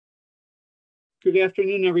Good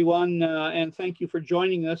afternoon, everyone, and thank you for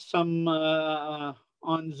joining us. Some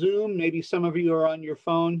on Zoom, maybe some of you are on your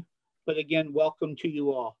phone, but again, welcome to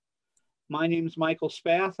you all. My name is Michael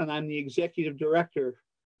Spath, and I'm the Executive Director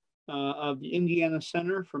of the Indiana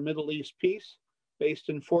Center for Middle East Peace, based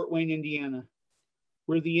in Fort Wayne, Indiana.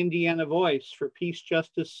 We're the Indiana voice for peace,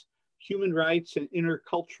 justice, human rights, and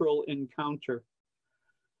intercultural encounter.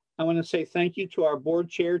 I want to say thank you to our board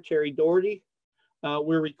chair, Terry Doherty.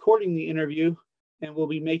 We're recording the interview and we'll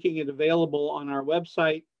be making it available on our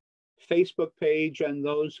website, Facebook page, and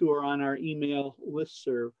those who are on our email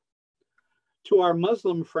listserv. To our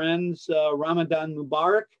Muslim friends, Ramadan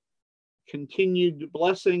Mubarak, continued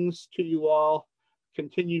blessings to you all,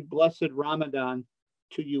 continued blessed Ramadan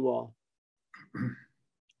to you all.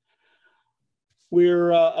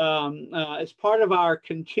 We're, as part of our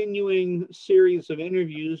continuing series of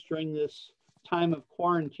interviews during this time of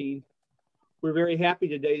quarantine, we're very happy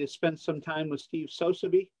today to spend some time with Steve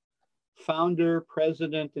Sosebee, founder,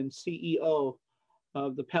 president, and CEO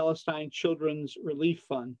of the Palestine Children's Relief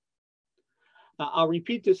Fund. I'll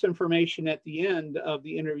repeat this information at the end of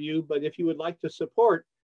the interview, but if you would like to support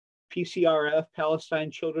PCRF,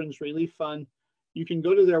 Palestine Children's Relief Fund, you can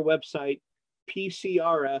go to their website,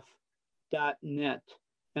 pcrf.net,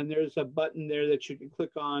 and there's a button there that you can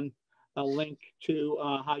click on, a link to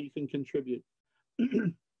how you can contribute.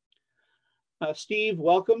 Steve,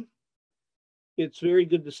 welcome. It's very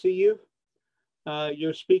good to see you.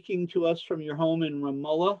 You're speaking to us from your home in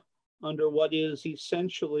Ramallah under what is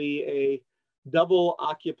essentially a double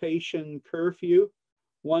occupation curfew,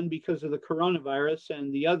 one because of the coronavirus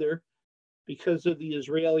and the other because of the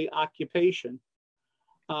Israeli occupation.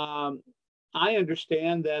 I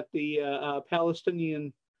understand that the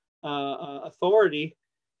Palestinian Authority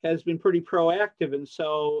has been pretty proactive, and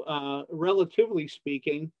so relatively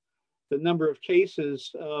speaking, the number of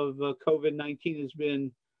cases of COVID-19 has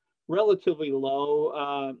been relatively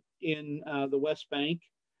low in the West Bank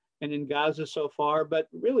and in Gaza so far. But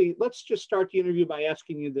really, let's just start the interview by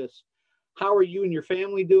asking you this. How are you and your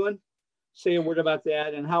family doing? Say a word about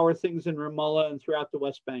that. And how are things in Ramallah and throughout the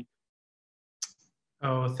West Bank?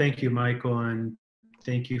 Oh, thank you, Michael. And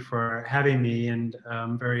thank you for having me. And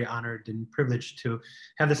I'm very honored and privileged to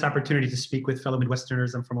have this opportunity to speak with fellow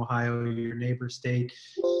Midwesterners. I'm from Ohio, your neighbor state.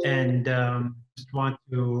 And just want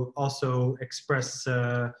to also express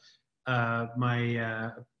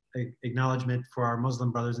my acknowledgement for our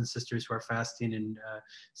Muslim brothers and sisters who are fasting and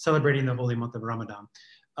celebrating the holy month of Ramadan.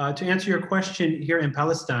 To answer your question, here in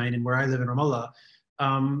Palestine and where I live in Ramallah,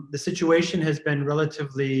 the situation has been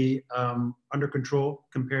relatively under control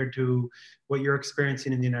compared to what you're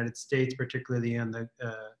experiencing in the United States, particularly on the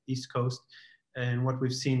East Coast, and what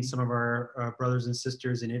we've seen some of our brothers and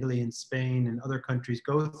sisters in Italy and Spain and other countries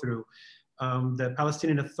go through. The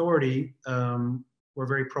Palestinian Authority were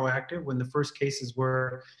very proactive. When the first cases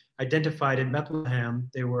were identified in Bethlehem,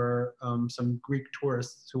 they were some Greek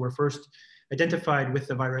tourists who were first identified with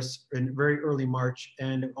the virus in very early March,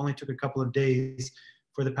 and it only took a couple of days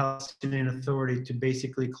for the Palestinian Authority to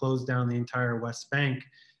basically close down the entire West Bank,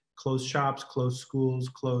 close shops, close schools,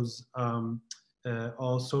 close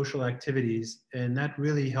all social activities. And that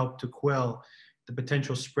really helped to quell the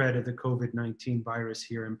potential spread of the COVID-19 virus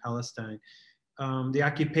here in Palestine. The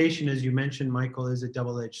occupation, as you mentioned, Michael, is a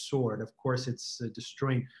double-edged sword. Of course, it's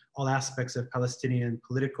destroying all aspects of Palestinian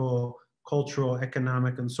political, cultural,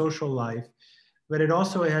 economic, and social life. But it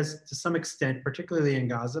also has, to some extent, particularly in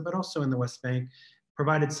Gaza, but also in the West Bank,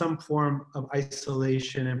 provided some form of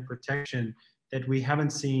isolation and protection that we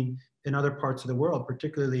haven't seen in other parts of the world,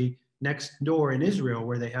 particularly next door in Israel,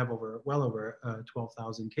 where they have well over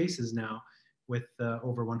 12,000 cases now with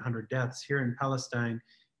over 100 deaths. Here in Palestine,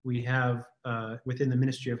 we have, within the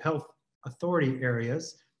Ministry of Health Authority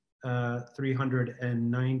areas,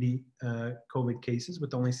 390 COVID cases,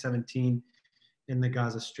 with only 17 in the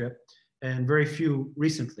Gaza Strip, and very few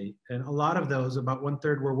recently. And a lot of those, about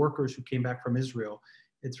 1/3, were workers who came back from Israel.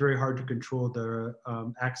 It's very hard to control their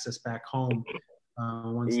access back home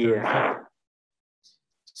once they're infected.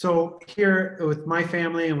 So here with my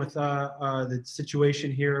family and with the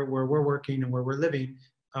situation here where we're working and where we're living,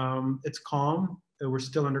 it's calm. We're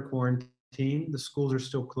still under quarantine. The schools are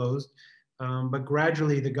still closed. But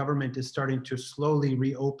gradually the government is starting to slowly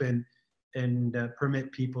reopen and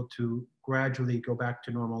permit people to gradually go back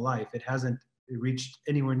to normal life. It hasn't reached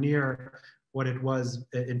anywhere near what it was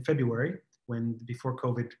in February, before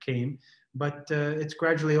COVID came, but it's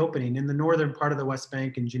gradually opening. In the northern part of the West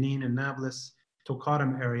Bank, in Jenin and Nablus,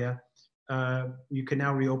 Tulkarm area, you can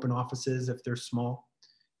now reopen offices if they're small.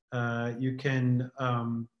 You can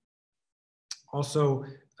also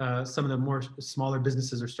some of the more smaller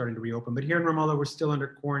businesses are starting to reopen. But here in Ramallah, we're still under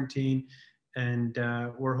quarantine, and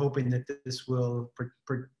we're hoping that this will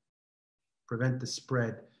prevent the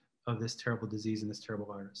spread of this terrible disease and this terrible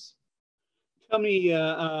virus. Tell me,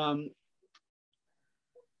 are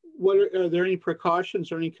there any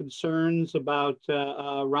precautions or any concerns about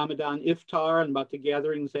Ramadan iftar and about the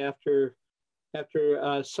gatherings after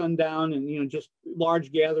sundown, and just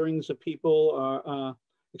large gatherings of people,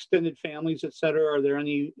 extended families, etc.? Are there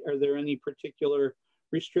any particular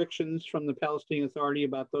restrictions from the Palestinian Authority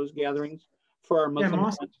about those gatherings for our Muslim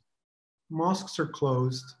friends? Mosques are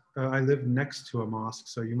closed. I live next to a mosque,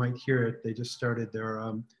 so you might hear it. They just started their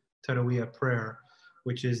Taraweeh prayer,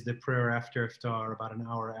 which is the prayer after iftar, about an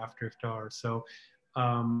hour after iftar. So,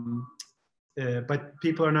 but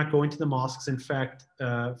people are not going to the mosques. In fact,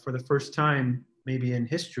 for the first time, maybe in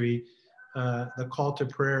history, the call to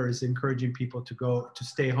prayer is encouraging people to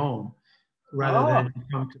stay home rather than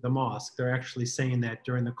come to the mosque. They're actually saying that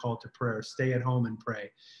during the call to prayer, stay at home and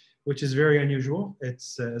pray, which is very unusual.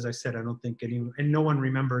 It's, as I said, I don't think anyone, and no one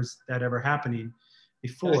remembers that ever happening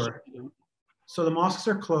before. So the mosques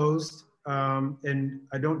are closed, and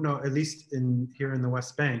I don't know, at least here in the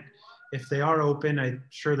West Bank, if they are open, I'm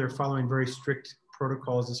sure they're following very strict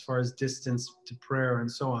protocols as far as distance to prayer and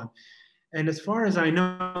so on. And as far as I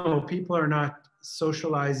know, people are not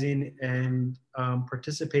socializing and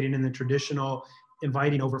participating in the traditional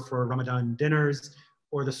inviting over for Ramadan dinners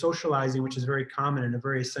or the socializing, which is very common and a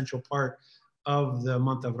very essential part of the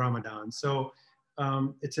month of Ramadan. So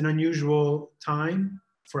it's an unusual time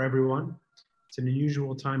for everyone. It's an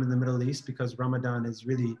unusual time in the Middle East because Ramadan is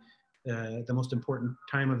really the most important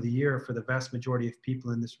time of the year for the vast majority of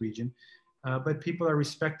people in this region. But people are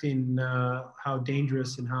respecting how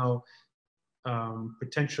dangerous and how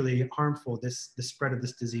potentially harmful the spread of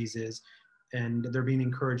this disease is. And they're being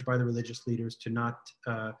encouraged by the religious leaders to not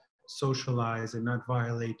socialize and not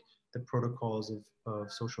violate the protocols of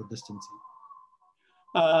social distancing.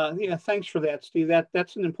 Yeah, thanks for that, Steve.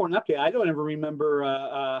 That's an important update. I don't ever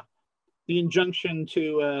remember the injunction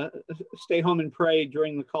to stay home and pray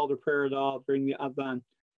during the call to prayer at all, during the Adhan.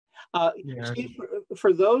 Steve,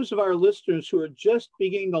 for those of our listeners who are just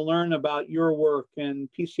beginning to learn about your work and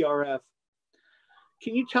PCRF,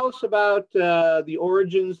 can you tell us about the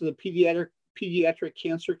origins of the pediatric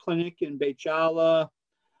cancer clinic in Beit Jala,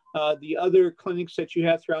 the other clinics that you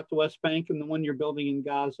have throughout the West Bank, and the one you're building in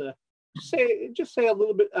Gaza? Just say a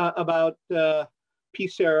little bit about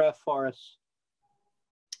PCRF for us.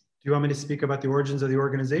 Do you want me to speak about the origins of the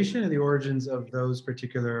organization or the origins of those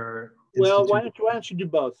particular Well, why don't you do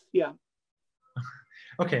both? Yeah.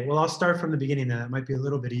 Okay, well, I'll start from the beginning then. That might be a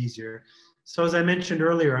little bit easier. So as I mentioned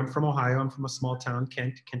earlier, I'm from Ohio. I'm from a small town,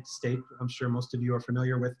 Kent State. I'm sure most of you are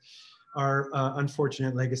familiar with our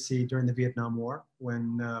unfortunate legacy during the Vietnam War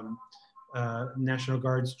when National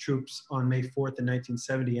Guard's troops on May 4th in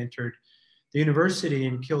 1970 entered the university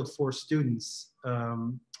and killed 4 students.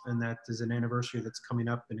 And that is an anniversary that's coming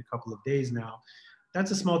up in a couple of days now. That's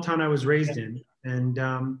a small town I was raised in. And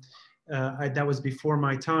that was before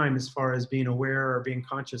my time as far as being aware or being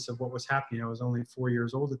conscious of what was happening. I was only 4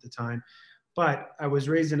 years old at the time. But I was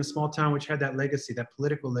raised in a small town which had that legacy, that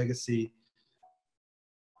political legacy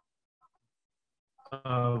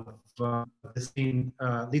of seeing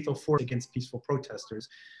lethal force against peaceful protesters.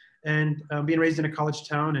 And being raised in a college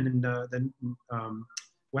town and in the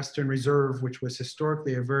Western Reserve, which was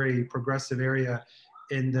historically a very progressive area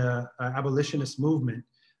in the abolitionist movement,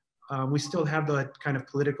 we still have that kind of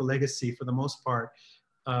political legacy for the most part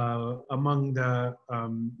among the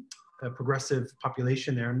progressive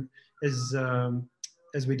population there. And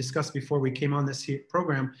as we discussed before we came on this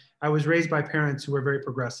program, I was raised by parents who were very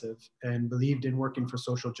progressive and believed in working for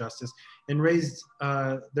social justice, and raised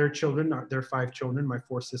their children, their 5 children, my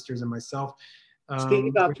 4 sisters and myself.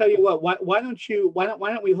 Steve, I'll tell you what. Why don't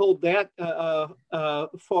we hold that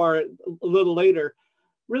for a little later?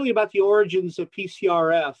 Really about the origins of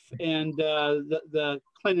PCRF and the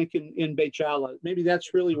clinic in Beit Jala. Maybe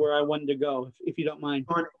that's really where I wanted to go, if you don't mind.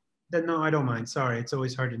 No, I don't mind. Sorry, it's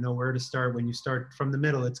always hard to know where to start. When you start from the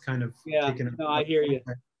middle, it's kind of taken. No, I hear you.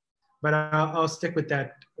 But I'll stick with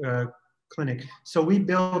that clinic. So we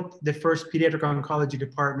built the first pediatric oncology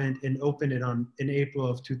department and opened it in April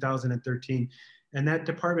of 2013. And that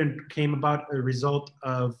department came about a result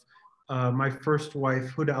of my first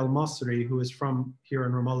wife, Huda Al-Masri, who is from here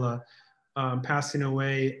in Ramallah, passing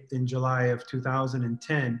away in July of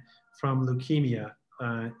 2010 from leukemia.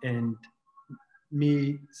 And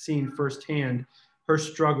me seeing firsthand her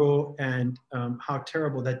struggle and how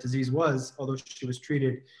terrible that disease was, although she was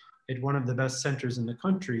treated at one of the best centers in the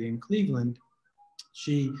country in Cleveland.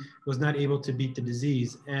 she was not able to beat the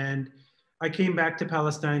disease. And I came back to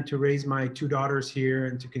Palestine to raise my two daughters here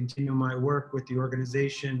and to continue my work with the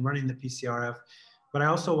organization running the PCRF. But I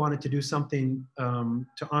also wanted to do something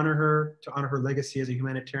to honor her legacy as a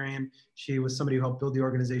humanitarian. She was somebody who helped build the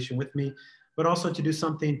organization with me, but also to do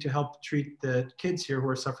something to help treat the kids here who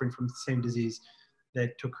are suffering from the same disease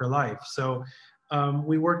that took her life. So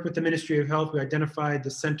we worked with the Ministry of Health. We identified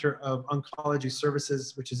the Center of Oncology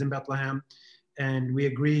Services, which is in Bethlehem, and we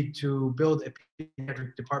agreed to build a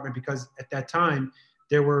pediatric department because at that time,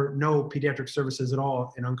 there were no pediatric services at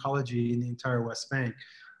all in oncology in the entire West Bank.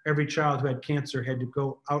 Every child who had cancer had to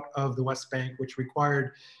go out of the West Bank, which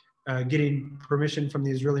required getting permission from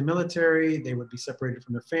the Israeli military. They would be separated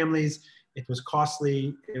from their families. It was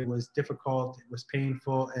costly, it was difficult, it was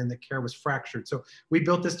painful, and the care was fractured. So we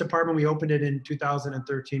built this department. We opened it in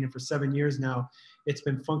 2013, and for 7 years now, it's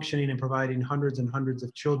been functioning and providing hundreds and hundreds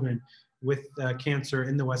of children with cancer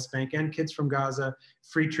in the West Bank and kids from Gaza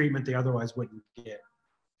free treatment they otherwise wouldn't get.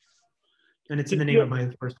 And it's in the name of my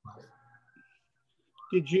first wife.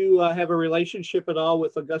 Did you have a relationship at all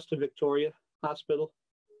with Augusta Victoria Hospital?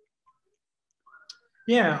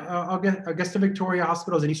 Yeah, Augusta Victoria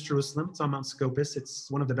Hospital is in East Jerusalem. It's on Mount Scopus.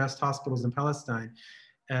 It's one of the best hospitals in Palestine.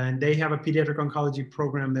 And they have a pediatric oncology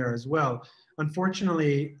program there as well.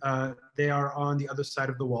 Unfortunately, they are on the other side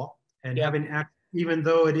of the wall. And even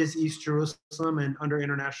though it is East Jerusalem and under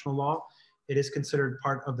international law, it is considered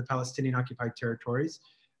part of the Palestinian occupied territories.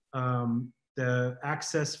 The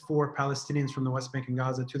access for Palestinians from the West Bank and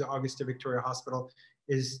Gaza to the Augusta Victoria Hospital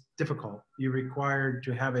is difficult. You're required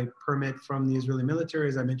to have a permit from the Israeli military,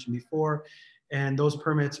 as I mentioned before, and those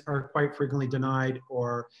permits are quite frequently denied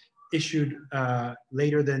or issued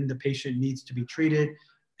later than the patient needs to be treated.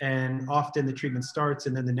 And often the treatment starts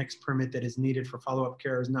and then the next permit that is needed for follow-up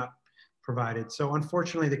care is not provided. So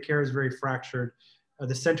unfortunately, the care is very fractured.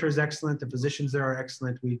 The center is excellent. The physicians there are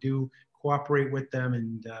excellent. We do cooperate with them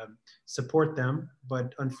and support them.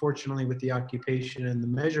 But unfortunately, with the occupation and the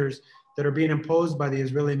measures that are being imposed by the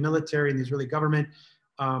Israeli military and the Israeli government,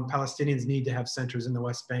 Palestinians need to have centers in the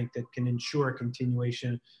West Bank that can ensure a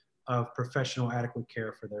continuation of professional, adequate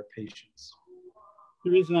care for their patients.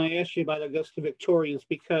 The reason I asked you about Augusta Victoria is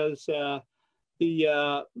because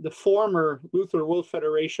the former Luther World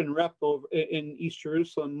Federation rep over in East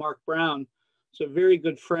Jerusalem, Mark Brown, is a very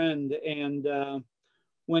good friend. And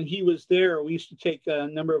when he was there, we used to take a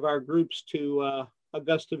number of our groups to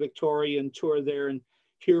Augusta Victoria and tour there and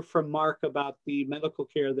hear from Mark about the medical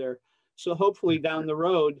care there. So hopefully down the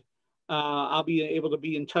road, I'll be able to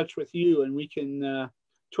be in touch with you and we can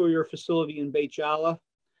tour your facility in Beit Jala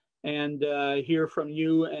and hear from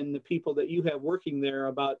you and the people that you have working there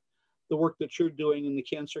about the work that you're doing in the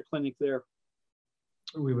cancer clinic there.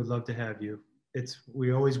 We would love to have you.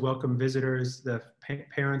 We always welcome visitors. The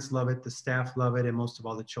parents love it, the staff love it, and most of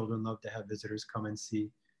all, the children love to have visitors come and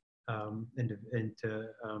see and to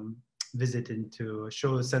visit and to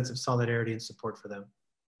show a sense of solidarity and support for them.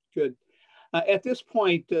 Good. At this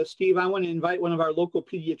point, Steve, I want to invite one of our local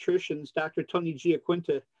pediatricians, Dr. Tony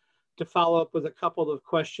Giaquinta, to follow up with a couple of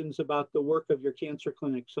questions about the work of your cancer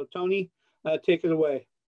clinic. So Tony, take it away.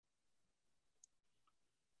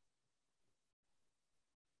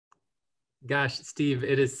 Gosh, Steve,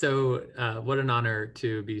 it is so, what an honor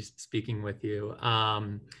to be speaking with you.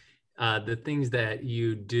 The things that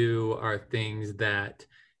you do are things that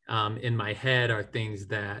in my head are things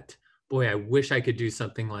that, boy, I wish I could do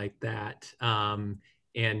something like that.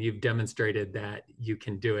 And you've demonstrated that you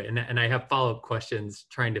can do it. And I have follow-up questions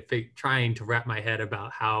trying to wrap my head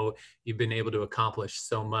about how you've been able to accomplish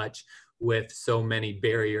so much with so many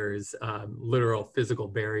barriers, literal physical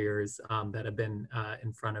barriers that have been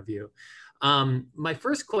in front of you. My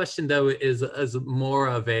first question, though, is more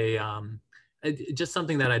of a just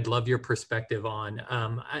something that I'd love your perspective on.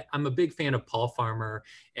 I'm a big fan of Paul Farmer,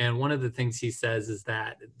 and one of the things he says is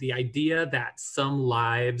that the idea that some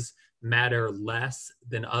lives matter less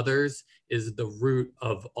than others is the root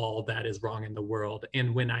of all that is wrong in the world.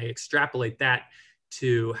 And when I extrapolate that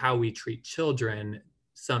to how we treat children,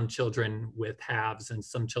 some children with haves and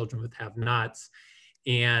some children with have-nots,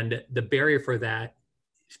 and the barrier for that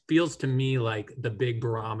feels to me like the big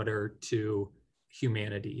barometer to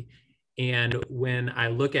humanity. And when I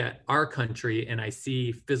look at our country and I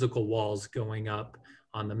see physical walls going up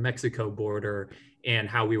on the Mexico border and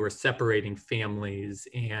how we were separating families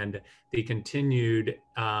and the continued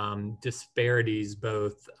disparities,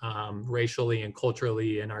 both racially and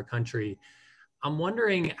culturally in our country, I'm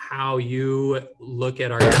wondering how you look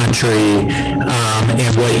at our country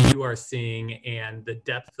and what you are seeing and the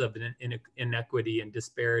depth of inequity and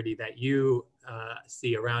disparity that you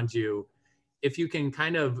see around you if you can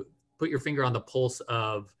kind of put your finger on the pulse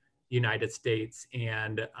of United States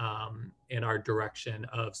and our direction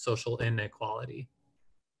of social inequality.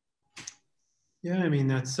 Yeah, I mean,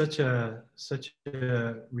 that's such a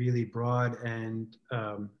really broad and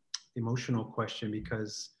emotional question,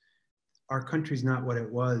 because our country's not what it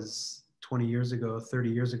was 20 years ago, 30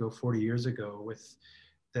 years ago, 40 years ago. With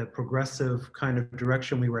the progressive kind of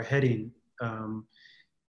direction we were heading,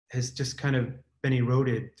 has just kind of been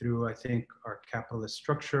eroded through, I think, our capitalist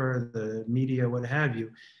structure, the media, what have you.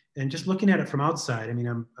 And just looking at it from outside, I mean,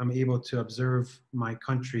 I'm able to observe my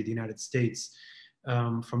country, the United States,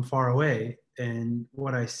 from far away. And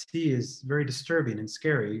what I see is very disturbing and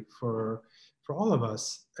scary for all of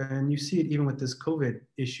us. And you see it even with this COVID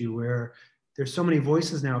issue, where there's so many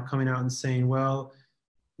voices now coming out and saying, well,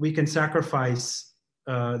 we can sacrifice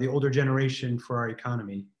the older generation for our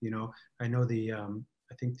economy. You know, I know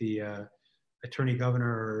I think the attorney governor,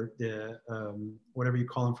 or the whatever you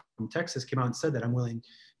call him, from Texas, came out and said that I'm willing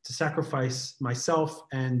to sacrifice myself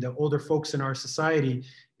and the older folks in our society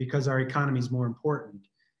because our economy is more important.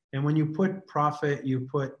 And when you put profit, you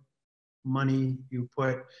put money, you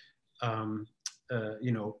put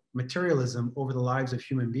you know, materialism over the lives of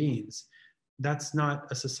human beings, that's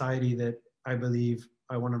not a society that I believe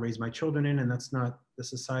I want to raise my children in, and that's not the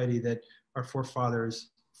society that our forefathers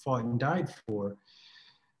fought and died for.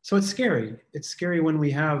 So it's scary. It's scary when we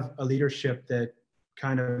have a leadership that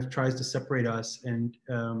kind of tries to separate us and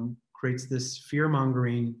creates this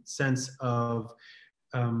fear-mongering sense of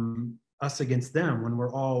us against them, when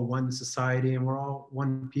we're all one society and we're all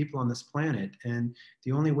one people on this planet. And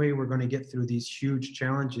the only way we're going to get through these huge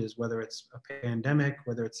challenges, whether it's a pandemic,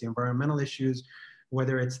 whether it's the environmental issues,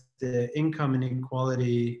 whether it's the income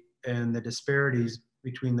inequality and the disparities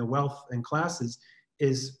between the wealth and classes,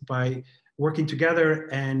 is by working together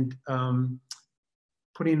and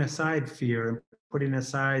putting aside fear, putting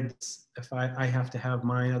aside, if I have to have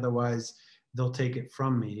mine, otherwise they'll take it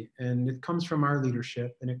from me. And it comes from our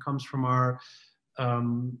leadership, and it comes from our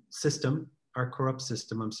system, our corrupt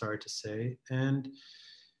system, I'm sorry to say. And,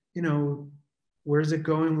 you know, where's it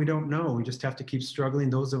going? We don't know. We just have to keep struggling.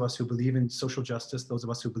 Those of us who believe in social justice, those of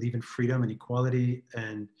us who believe in freedom and equality,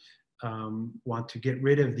 and want to get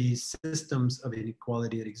rid of these systems of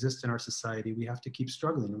inequality that exist in our society, we have to keep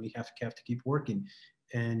struggling, and we have to keep working.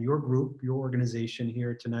 And your group, your organization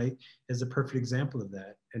here tonight is a perfect example of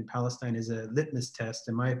that. And Palestine is a litmus test,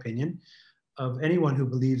 in my opinion, of anyone who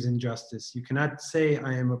believes in justice. You cannot say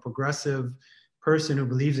I am a progressive person who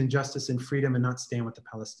believes in justice and freedom and not stand with the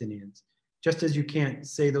Palestinians. Just as you can't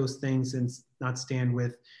say those things and not stand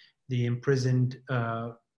with the imprisoned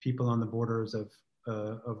people on the borders of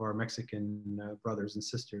our Mexican brothers and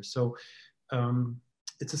sisters. So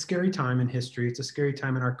it's a scary time in history. It's a scary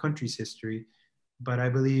time in our country's history. But I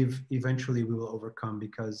believe eventually we will overcome,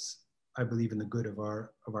 because I believe in the good of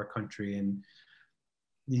our country. And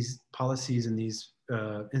these policies and these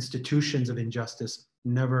institutions of injustice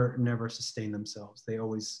never sustain themselves. They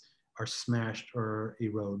always are smashed or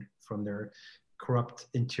erode from their corrupt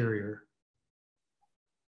interior.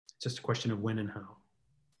 It's just a question of when and how.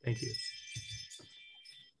 Thank you.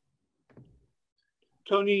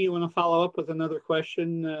 Tony, you want to follow up with another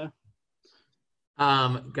question?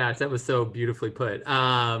 Gosh, that was so beautifully put.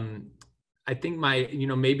 I think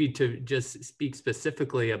maybe to just speak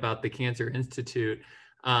specifically about the Cancer Institute,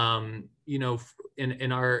 in the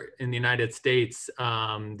United States,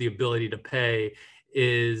 the ability to pay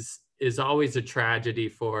is always a tragedy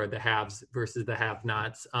for the haves versus the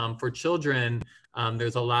have-nots. For children,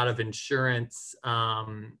 there's a lot of insurance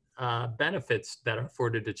benefits that are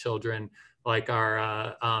afforded to children, like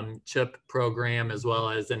our CHIP program, as well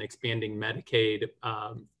as an expanding Medicaid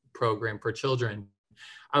program for children.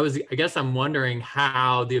 I guess I'm wondering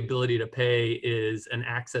how the ability to pay is an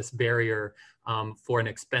access barrier for an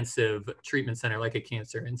expensive treatment center like a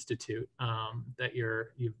Cancer Institute that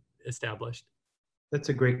you've established. That's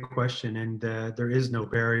a great question, and there is no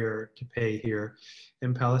barrier to pay here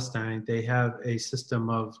in Palestine. They have a system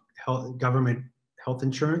of government health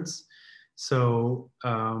insurance. So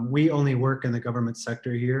we only work in the government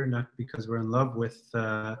sector here, not because we're in love with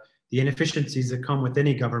the inefficiencies that come with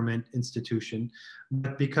any government institution,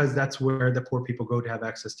 but because that's where the poor people go to have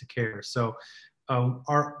access to care. So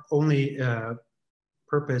our only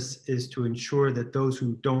purpose is to ensure that those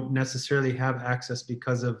who don't necessarily have access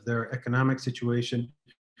because of their economic situation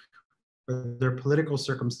or their political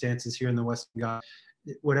circumstances here in the Western God,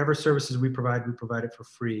 whatever services we provide it for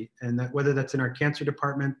free. And that, whether that's in our cancer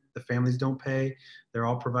department, the families don't pay, they're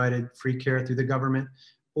all provided free care through the government.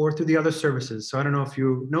 or through the other services. So I don't know if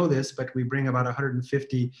you know this, but we bring about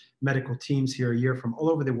 150 medical teams here a year from all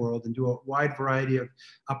over the world and do a wide variety of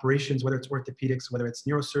operations, whether it's orthopedics, whether it's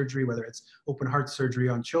neurosurgery, whether it's open heart surgery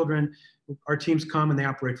on children. Our teams come and they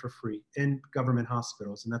operate for free in government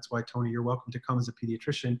hospitals. And that's why, Tony, you're welcome to come as a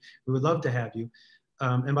pediatrician. We would love to have you.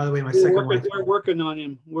 And by the way, my second wife. We're working on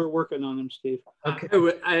him. We're working on him, Steve. Okay.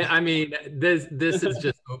 I mean, this has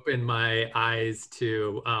just opened my eyes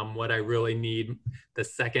to what I really need the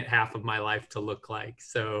second half of my life to look like.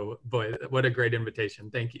 So, boy, what a great invitation.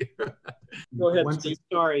 Thank you. Go ahead, Steve.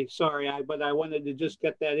 Sorry, but I wanted to just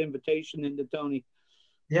get that invitation into Tony.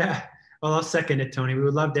 Yeah, well, I'll second it, Tony. We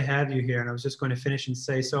would love to have you here. And I was just going to finish and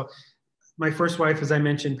say, so my first wife, as I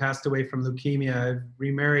mentioned, passed away from leukemia. I've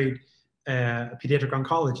remarried a pediatric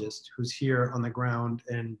oncologist who's here on the ground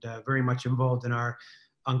and very much involved in our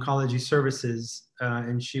oncology services.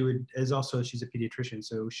 And she's a pediatrician,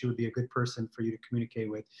 so she would be a good person for you to communicate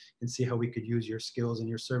with and see how we could use your skills and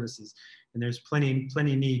your services. And there's plenty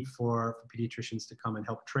need for pediatricians to come and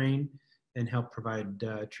help train and help provide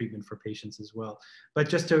treatment for patients as well. But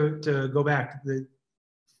just to go back,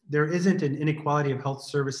 there isn't an inequality of health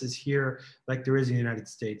services here like there is in the United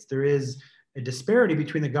States. There is a disparity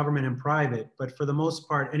between the government and private, but for the most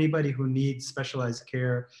part, anybody who needs specialized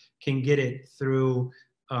care can get it through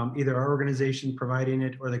either our organization providing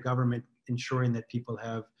it or the government ensuring that people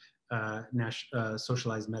have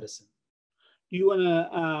socialized medicine. Do you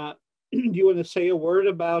want to say a word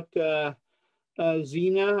about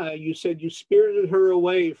Zena? You said you spirited her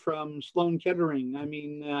away from Sloan Kettering. I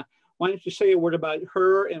mean, why don't you say a word about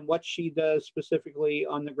her and what she does specifically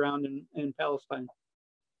on the ground in Palestine?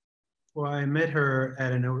 Well, I met her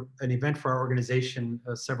at an event for our organization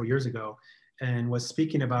several years ago and was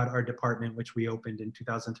speaking about our department, which we opened in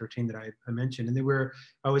 2013 that I mentioned. And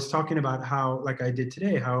I was talking about how, like I did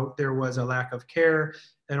today, how there was a lack of care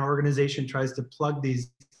and our organization tries to plug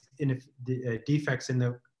these defects in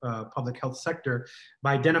the public health sector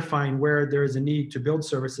by identifying where there is a need to build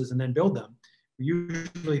services and then build them,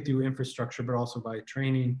 usually through infrastructure, but also by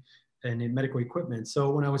training and in medical equipment.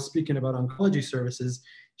 So when I was speaking about oncology services,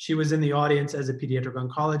 she was in the audience as a pediatric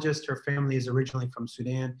oncologist. Her family is originally from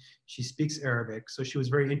Sudan. She speaks Arabic. So she was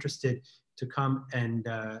very interested to come and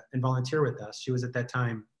volunteer with us. She was at that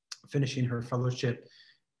time finishing her fellowship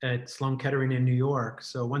at Sloan Kettering in New York.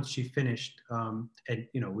 So once she finished,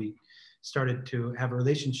 we started to have a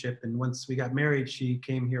relationship. And once we got married, she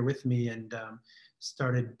came here with me and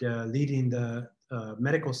started leading the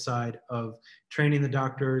medical side of training the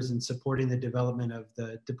doctors and supporting the development of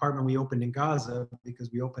the department we opened in Gaza,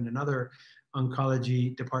 because we opened another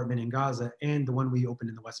oncology department in Gaza and the one we opened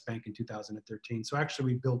in the West Bank in 2013. So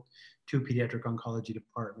actually we built 2 pediatric oncology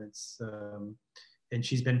departments and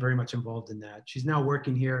she's been very much involved in that. She's now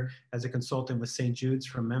working here as a consultant with St. Jude's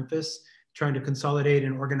from Memphis, trying to consolidate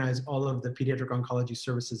and organize all of the pediatric oncology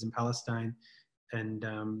services in Palestine and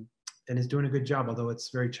is doing a good job, although it's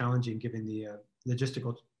very challenging given the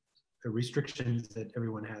logistical restrictions that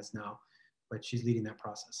everyone has now, but she's leading that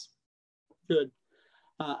process. Good.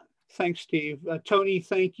 Thanks, Steve. Tony,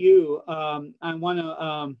 thank you. I want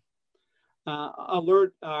to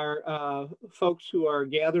alert our folks who are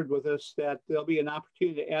gathered with us that there'll be an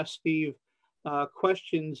opportunity to ask Steve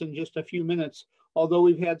questions in just a few minutes. Although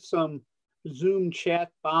we've had some Zoom chat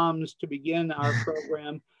bombs to begin our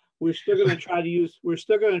program, we're still going to try to use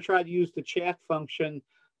the chat function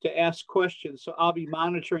to ask questions. So I'll be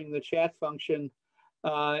monitoring the chat function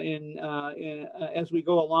as we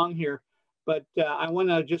go along here. But I want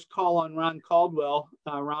to just call on Ron Caldwell.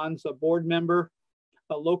 Ron's a board member,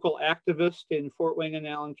 a local activist in Fort Wayne and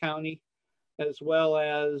Allen County, as well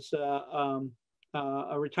as a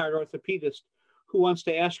retired orthopedist who wants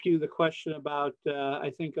to ask you the question about,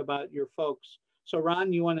 I think, about your folks. So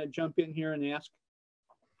Ron, you want to jump in here and ask?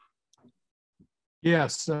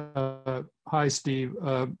 Yes. Hi, Steve.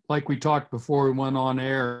 Like we talked before we went on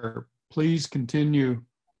air, please continue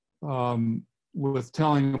with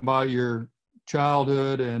telling about your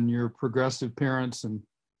childhood and your progressive parents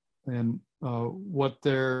and what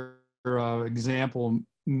their example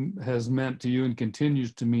has meant to you and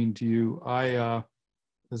continues to mean to you.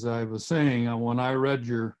 As I was saying, when I read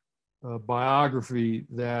your biography,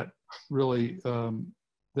 that really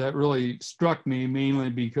struck me,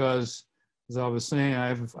 mainly because, as I was saying, I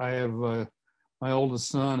have my oldest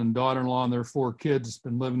son and daughter-in-law and their 4 kids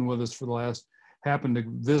been living with us for the last, happened to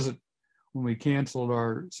visit when we canceled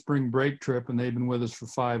our spring break trip, and they've been with us for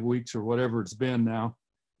 5 weeks or whatever it's been now.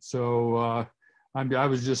 So I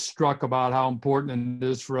was just struck about how important it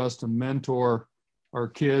is for us to mentor our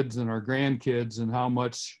kids and our grandkids, and how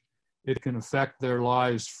much it can affect their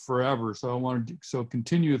lives forever. So I wanted to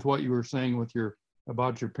continue with what you were saying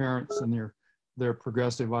about your parents and their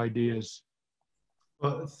progressive ideas.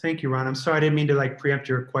 Well, thank you, Ron. I'm sorry, I didn't mean to like preempt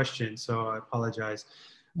your question, so I apologize.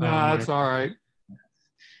 No, that's all right.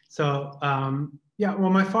 So, yeah, well,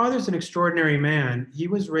 my father's an extraordinary man. He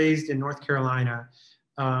was raised in North Carolina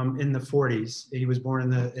in the 40s. He was born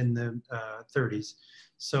in the 30s.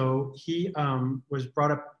 So he was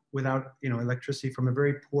brought up without, electricity from a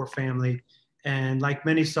very poor family. And like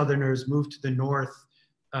many Southerners, moved to the North.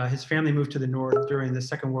 His family moved to the North during the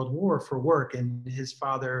Second World War for work. And his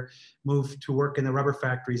father moved to work in the rubber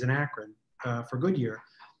factories in Akron for Goodyear.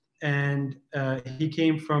 And he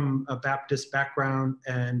came from a Baptist background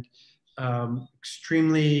and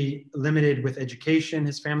extremely limited with education,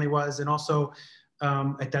 his family was. And also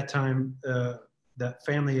at that time, that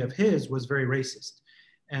family of his was very racist.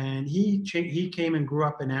 And he came and grew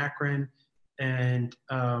up in Akron and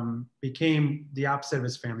became the opposite of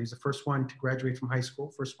his family. He's the first one to graduate from high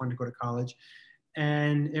school, first one to go to college,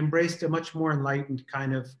 and embraced a much more enlightened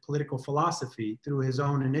kind of political philosophy through his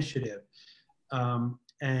own initiative.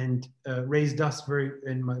 And raised us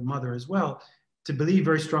and my mother as well, to believe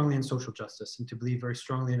very strongly in social justice and to believe very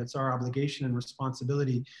strongly, and it's our obligation and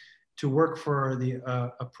responsibility to work for the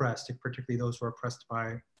oppressed, particularly those who are oppressed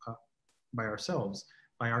by ourselves,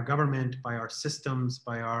 by our government, by our systems,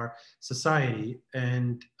 by our society.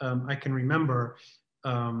 And I can remember,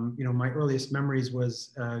 my earliest memories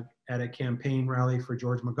was at a campaign rally for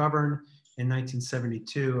George McGovern in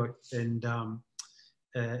 1972,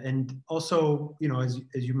 and also, as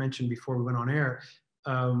you mentioned before we went on air,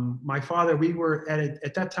 my father, we were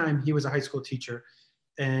at that time, he was a high school teacher,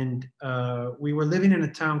 and we were living in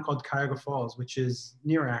a town called Cuyahoga Falls, which is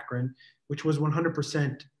near Akron, which was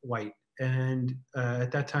 100% white. And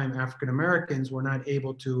at that time, African Americans were not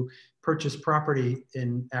able to purchase property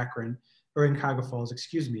in Akron, or in Cuyahoga Falls,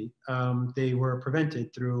 excuse me. They were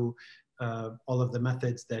prevented through all of the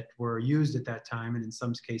methods that were used at that time, and in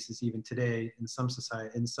some cases even today in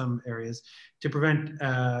some areas, to prevent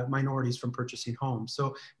minorities from purchasing homes.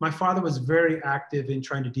 So my father was very active in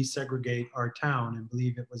trying to desegregate our town and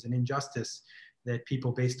believed it was an injustice that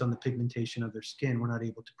people based on the pigmentation of their skin were not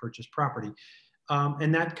able to purchase property.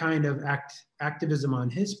 And that kind of activism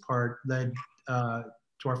on his part led to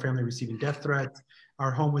our family receiving death threats.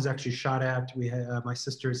 Our home was actually shot at. We had, my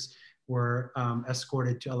sisters were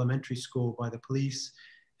escorted to elementary school by the police.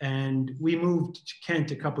 And we moved to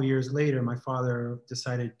Kent a couple years later. My father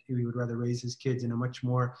decided he would rather raise his kids in a much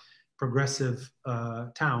more progressive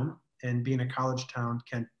town, and being a college town,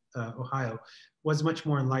 Kent, Ohio, was much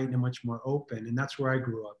more enlightened and much more open. And that's where I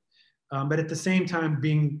grew up. But at the same time,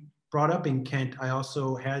 being brought up in Kent,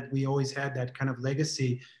 we always had that kind of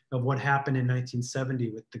legacy of what happened in 1970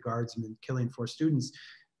 with the guardsmen killing 4 students.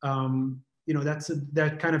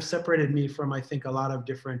 That kind of separated me from, I think, a lot of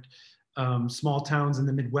different small towns in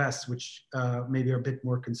the Midwest, which maybe are a bit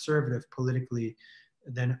more conservative politically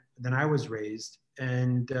than I was raised.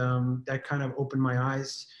 And that kind of opened my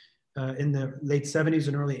eyes in the late 70s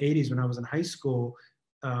and early 80s when I was in high school.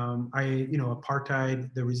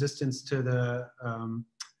 Apartheid, the resistance to the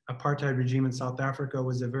apartheid regime in South Africa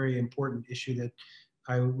was a very important issue that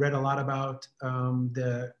I read a lot about.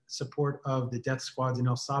 The support of the death squads in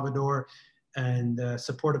El Salvador and the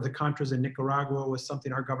support of the Contras in Nicaragua was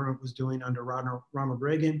something our government was doing under Ronald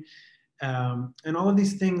Reagan. And all of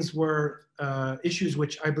these things were issues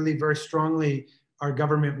which I believe very strongly our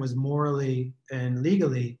government was morally and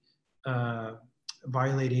legally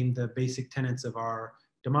violating the basic tenets of our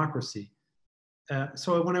democracy.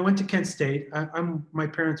 So when I went to Kent State, my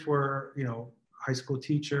parents were, high school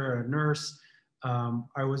teacher, a nurse.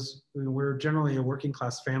 We're generally a working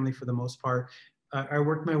class family for the most part. I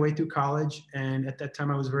worked my way through college, and at that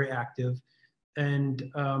time I was very active and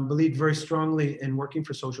believed very strongly in working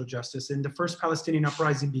for social justice. And the first Palestinian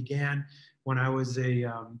uprising began when I was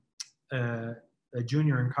a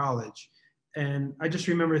junior in college. And I just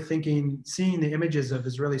remember seeing the images of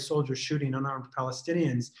Israeli soldiers shooting unarmed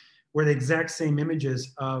Palestinians were the exact same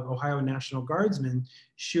images of Ohio National Guardsmen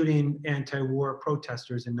shooting anti-war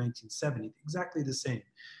protesters in 1970, exactly the same.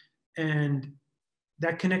 And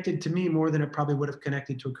that connected to me more than it probably would have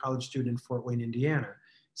connected to a college student in Fort Wayne, Indiana,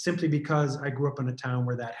 simply because I grew up in a town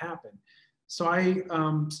where that happened. So I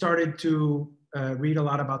started to read a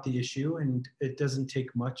lot about the issue, and it doesn't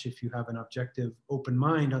take much if you have an objective, open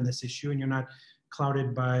mind on this issue and you're not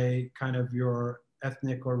clouded by kind of your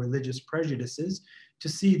ethnic or religious prejudices, to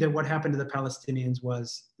see that what happened to the Palestinians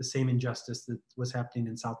was the same injustice that was happening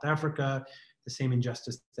in South Africa, the same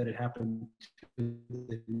injustice that had happened to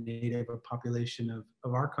the native population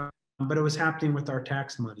of our country. but it was happening with our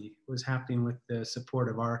tax money. It was happening with the support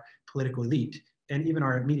of our political elite and even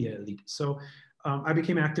our media elite. So I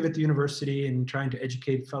became active at the university and trying to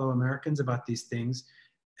educate fellow Americans about these things,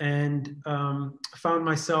 and found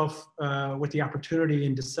myself with the opportunity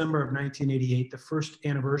in December of 1988, the first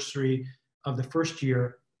anniversary of the first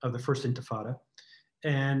year of the first Intifada.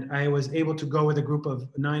 And I was able to go with a group of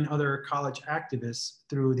 9 other college activists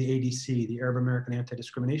through the ADC, the Arab American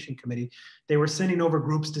Anti-Discrimination Committee. They were sending over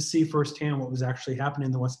groups to see firsthand what was actually happening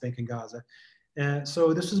in the West Bank and Gaza.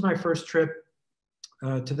 So this was my first trip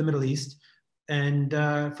to the Middle East. And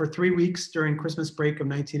for 3 weeks during Christmas break of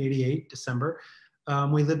 1988, December,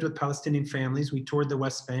 we lived with Palestinian families. We toured the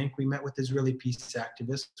West Bank. We met with Israeli peace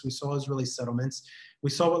activists. We saw Israeli settlements. We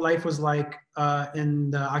saw what life was like in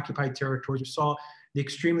the occupied territories. We saw the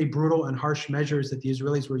extremely brutal and harsh measures that the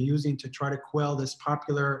Israelis were using to try to quell this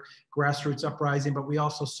popular grassroots uprising. But we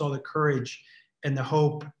also saw the courage and the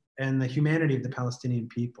hope and the humanity of the Palestinian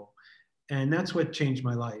people. And that's what changed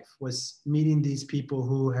my life, was meeting these people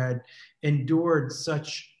who had endured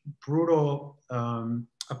such brutal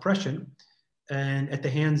oppression and at the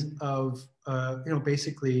hands of,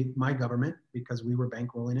 basically my government, because we were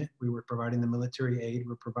bankrolling it. We were providing the military aid. We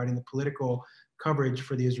were providing the political coverage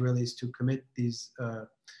for the Israelis to commit these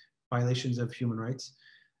violations of human rights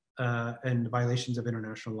and violations of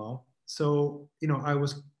international law. So, I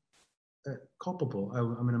was culpable.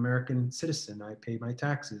 I'm an American citizen. I pay my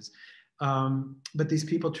taxes. But these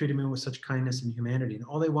people treated me with such kindness and humanity. And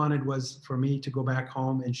all they wanted was for me to go back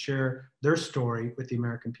home and share their story with the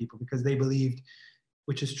American people, because they believed,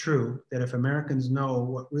 which is true, that if Americans know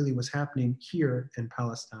what really was happening here in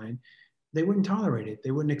Palestine, they wouldn't tolerate it.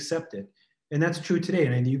 They wouldn't accept it. And that's true today.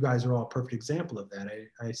 And you guys are all a perfect example of that.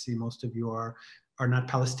 I see most of you are not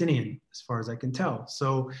Palestinian, as far as I can tell.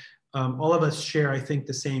 So all of us share, I think,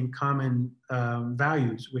 the same common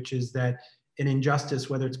values, which is that an injustice,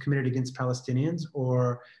 whether it's committed against Palestinians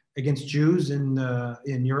or against Jews in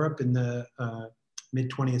Europe in the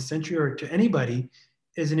mid-20th century, or to anybody,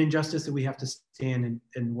 is an injustice that we have to stand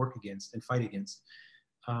and work against and fight against.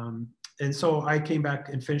 And so I came back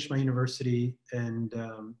and finished my university and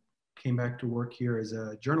came back to work here as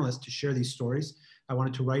a journalist to share these stories. I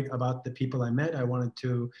wanted to write about the people I met. I wanted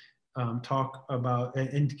to talk about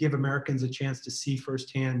and to give Americans a chance to see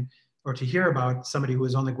firsthand, or to hear about somebody who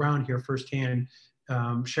was on the ground here firsthand,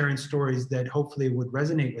 sharing stories that hopefully would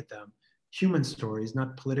resonate with them. Human stories,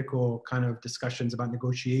 not political kind of discussions about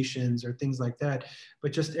negotiations or things like that,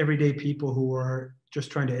 but just everyday people who are just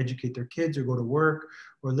trying to educate their kids or go to work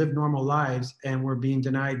or live normal lives, and were being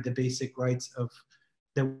denied the basic rights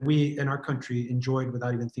that we in our country enjoyed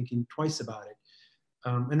without even thinking twice about it.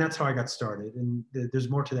 And that's how I got started. And there's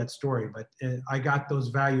more to that story, but I got those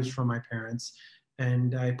values from my parents.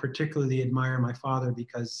 And I particularly admire my father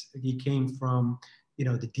because he came from,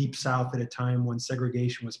 the deep South at a time when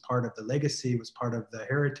segregation was part of the legacy, was part of the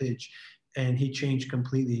heritage, and he changed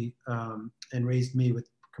completely and raised me with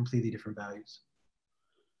completely different values.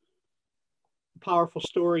 Powerful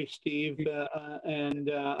story, Steve, and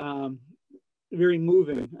very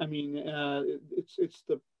moving. I mean, it's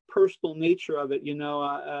the personal nature of it.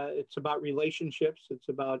 It's about relationships. It's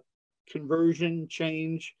about conversion,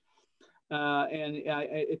 change. And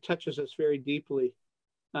it touches us very deeply.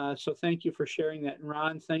 So thank you for sharing that. And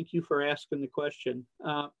Ron, thank you for asking the question.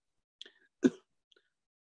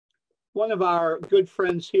 One of our good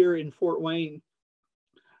friends here in Fort Wayne,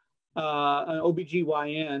 an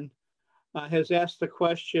OBGYN, has asked a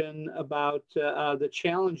question about the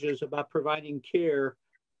challenges about providing care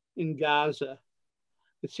in Gaza.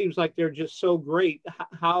 It seems like they're just so great.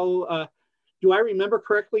 How do I remember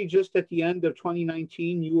correctly, just at the end of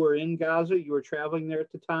 2019, you were in Gaza, you were traveling there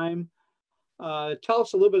at the time. Tell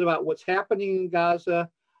us a little bit about what's happening in Gaza,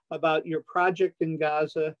 about your project in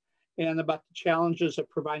Gaza, and about the challenges of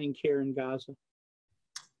providing care in Gaza.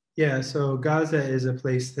 Yeah, so Gaza is a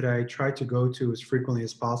place that I try to go to as frequently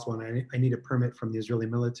as possible, and I need a permit from the Israeli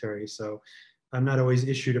military. So I'm not always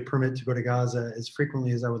issued a permit to go to Gaza as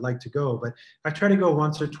frequently as I would like to go, but I try to go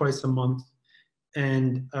once or twice a month.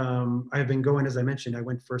 And I've been going, as I mentioned, I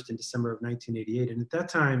went first in December of 1988. And at that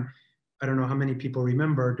time, I don't know how many people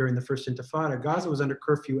remember, during the first Intifada, Gaza was under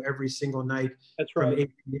curfew every single night. That's right.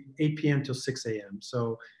 From 8 p.m. till 6 a.m.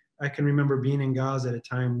 So I can remember being in Gaza at a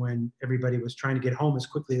time when everybody was trying to get home as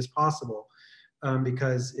quickly as possible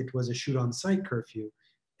because it was a shoot on sight curfew.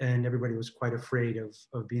 And everybody was quite afraid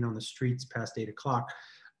of being on the streets past 8 o'clock.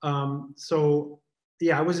 So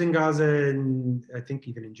yeah, I was in Gaza I think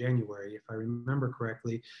even in January, if I remember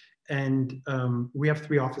correctly. And we have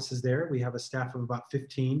 3 offices there. We have a staff of about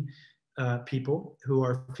 15. people who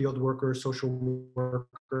are field workers, social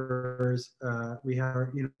workers. We have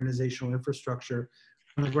our organizational infrastructure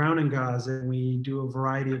on the ground in Gaza, and we do a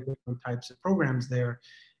variety of different types of programs there.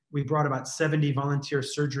 We brought about 70 volunteer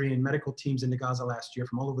surgery and medical teams into Gaza last year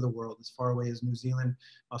from all over the world, as far away as New Zealand,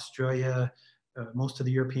 Australia, most of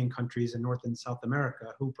the European countries, and North and South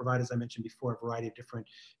America, who provide, as I mentioned before, a variety of different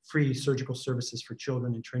free surgical services for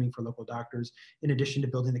children and training for local doctors, in addition to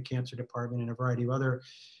building the cancer department and a variety of other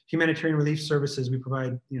humanitarian relief services. We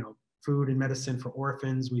provide, food and medicine for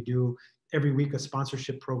orphans. We do every week a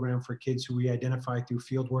sponsorship program for kids who we identify through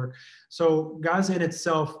field work. So Gaza in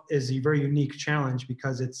itself is a very unique challenge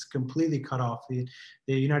because it's completely cut off. The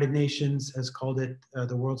United Nations has called it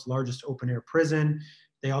the world's largest open air prison.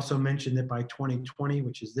 They also mentioned that by 2020,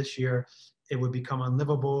 which is this year, it would become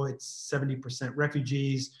unlivable. It's 70%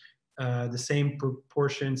 refugees. The same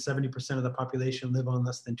proportion, 70% of the population live on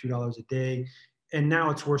less than $2 a day. And now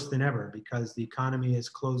it's worse than ever because the economy is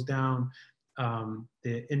closed down.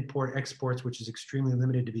 The import exports, which is extremely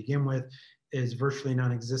limited to begin with, is virtually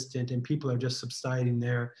non-existent, and people are just subsiding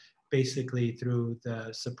there basically through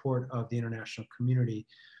the support of the international community.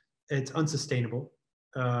 It's unsustainable.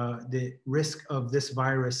 The risk of this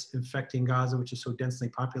virus infecting Gaza, which is so densely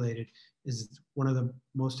populated, is one of the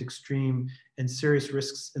most extreme and serious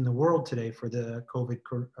risks in the world today for the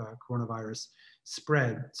coronavirus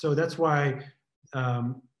spread. So that's why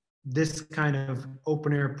this kind of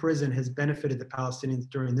open air prison has benefited the Palestinians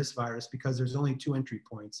during this virus because there's only two entry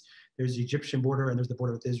points. There's the Egyptian border and there's the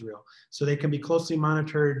border with Israel. So they can be closely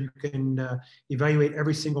monitored. You can evaluate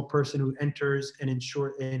every single person who enters and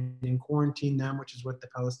ensure and quarantine them, which is what the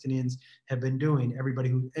Palestinians have been doing. Everybody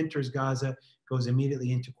who enters Gaza goes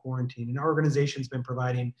immediately into quarantine. And our organization's been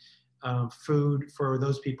providing food for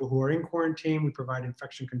those people who are in quarantine. We provide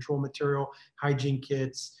infection control material, hygiene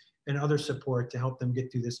kits, and other support to help them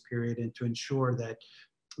get through this period and to ensure that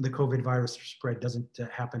the COVID virus spread doesn't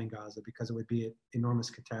happen in Gaza, because it would be an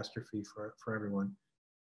enormous catastrophe for everyone.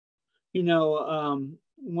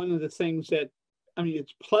 One of the things that,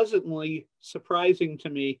 it's pleasantly surprising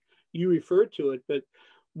to me, you referred to it, but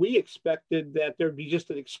we expected that there'd be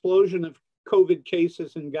just an explosion of COVID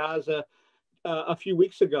cases in Gaza a few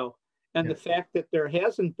weeks ago. And the fact that there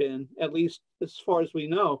hasn't been, at least as far as we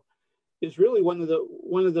know, is really one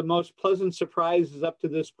of the most pleasant surprises up to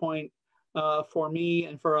this point for me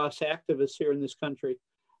and for us activists here in this country.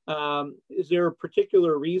 Is there a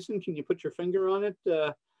particular reason? Can you put your finger on it?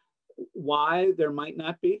 Why there might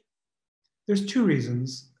not be? There's two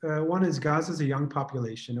reasons. One is Gaza is a young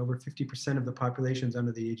population. Over 50% of the population is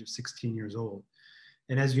under the age of 16 years old.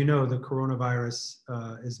 And as you know, the coronavirus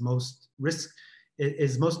is most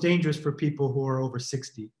dangerous for people who are over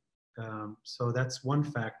 60. So that's one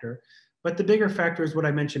factor. But the bigger factor is what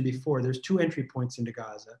I mentioned before. There's two entry points into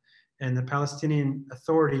Gaza, and the Palestinian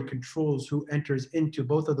Authority controls who enters into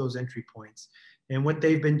both of those entry points. And what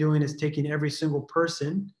they've been doing is taking every single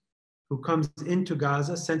person who comes into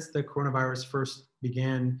Gaza since the coronavirus first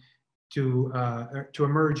began to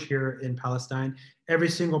emerge here in Palestine. Every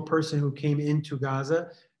single person who came into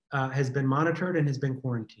Gaza has been monitored and has been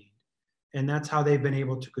quarantined. And that's how they've been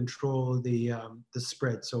able to control the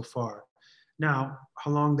spread so far. Now,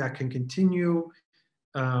 how long that can continue,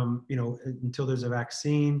 until there's a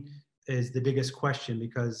vaccine, is the biggest question,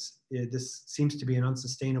 because this seems to be an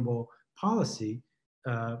unsustainable policy.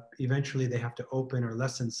 Eventually, they have to open or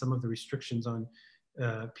lessen some of the restrictions on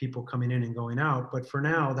people coming in and going out. But for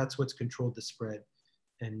now, that's what's controlled the spread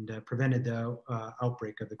and prevented the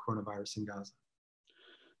outbreak of the coronavirus in Gaza.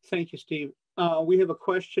 Thank you, Steve. We have a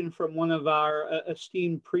question from one of our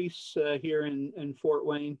esteemed priests here in Fort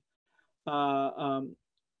Wayne.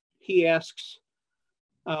 He asks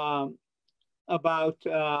about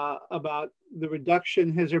the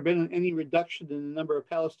reduction. Has there been any reduction in the number of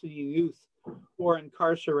Palestinian youth who are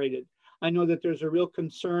incarcerated? I know that there's a real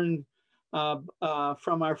concern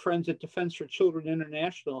from our friends at Defense for Children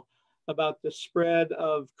International about the spread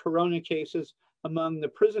of corona cases among the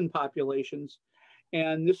prison populations.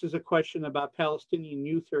 And this is a question about Palestinian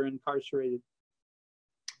youth who are incarcerated.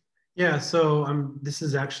 Yeah, so this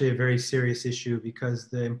is actually a very serious issue, because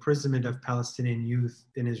the imprisonment of Palestinian youth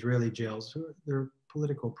in Israeli jails, they're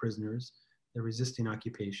political prisoners, they're resisting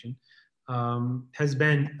occupation, has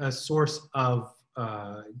been a source of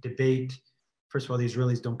debate. First of all, the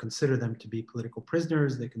Israelis don't consider them to be political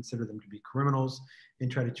prisoners, they consider them to be criminals and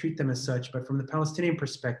try to treat them as such. But from the Palestinian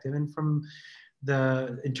perspective and from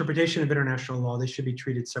the interpretation of international law, they should be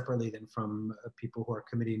treated separately than from people who are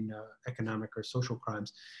committing economic or social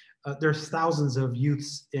crimes. There's thousands of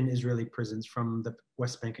youths in Israeli prisons from the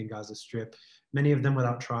West Bank and Gaza Strip, many of them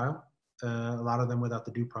without trial. a lot of them without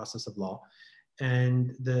the due process of law.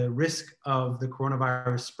 And the risk of the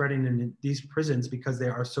coronavirus spreading in these prisons, because they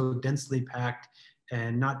are so densely packed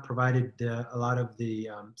and not provided a lot of the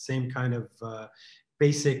same kind of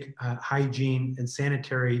basic hygiene and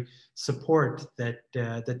sanitary support that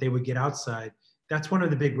they would get outside. That's one of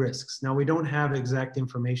the big risks. Now, we don't have exact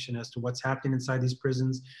information as to what's happening inside these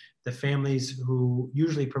prisons. The families who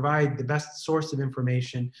usually provide the best source of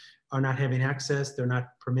information are not having access. They're not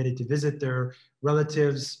permitted to visit their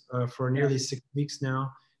relatives for nearly 6 weeks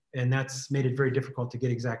now. And that's made it very difficult to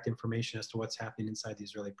get exact information as to what's happening inside the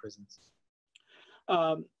Israeli prisons.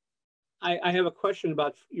 I have a question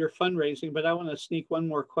about your fundraising, but I want to sneak one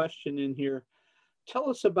more question in here. Tell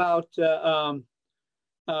us about the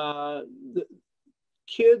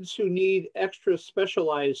kids who need extra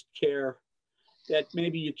specialized care that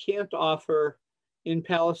maybe you can't offer in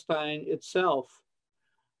Palestine itself.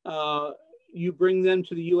 You bring them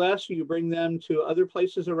to the US, or you bring them to other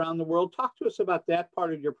places around the world. Talk to us about that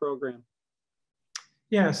part of your program.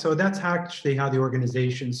 Yeah, so that's actually how the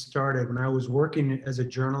organization started. When I was working as a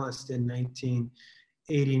journalist in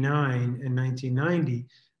 1989 and 1990,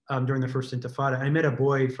 during the first Intifada, I met a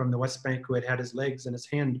boy from the West Bank who had had his legs and his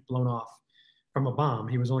hand blown off from a bomb.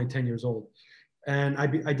 He was only 10 years old. And I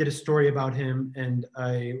did a story about him, and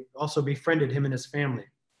I also befriended him and his family.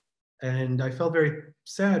 And I felt very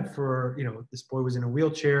sad for, this boy was in a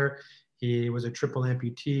wheelchair. He was a triple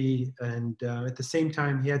amputee. And at the same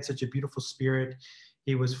time, he had such a beautiful spirit.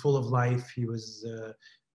 He was full of life. He was,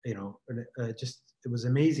 it was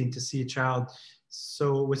amazing to see a child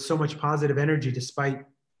with so much positive energy, despite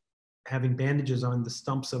having bandages on the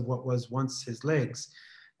stumps of what was once his legs.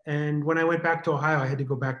 And when I went back to Ohio, I had to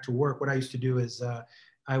go back to work. What I used to do is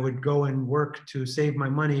I would go and work to save my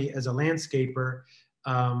money as a landscaper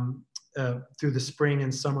through the spring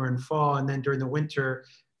and summer and fall. And then during the winter,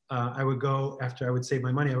 I would go, after I would save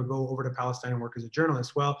my money, I would go over to Palestine and work as a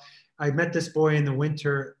journalist. Well, I met this boy in the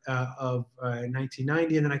winter of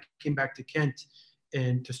 1990, and then I came back to Kent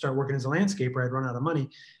and to start working as a landscaper. I'd run out of money.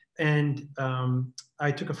 And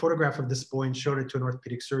I took a photograph of this boy and showed it to an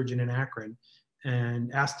orthopedic surgeon in Akron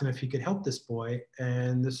and asked him if he could help this boy.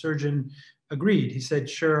 And the surgeon agreed. He said,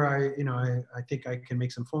 sure, I think I can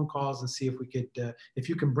make some phone calls and see if we could, if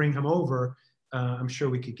you can bring him over, I'm sure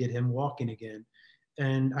we could get him walking again.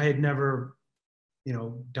 And I had never,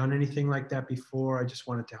 done anything like that before. I just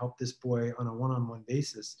wanted to help this boy on a one-on-one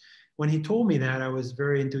basis. When he told me that, I was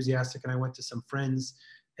very enthusiastic, and I went to some friends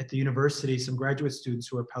at the university, some graduate students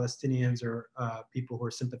who are Palestinians or people who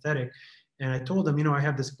are sympathetic. And I told them, I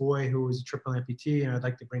have this boy who is a triple amputee, and I'd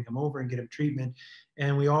like to bring him over and get him treatment.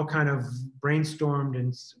 And we all kind of brainstormed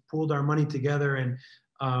and pooled our money together, and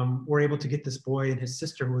were able to get this boy and his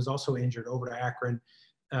sister, who was also injured, over to Akron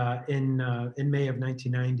in May of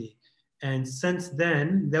 1990. And since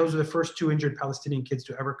then, those were the first 2 injured Palestinian kids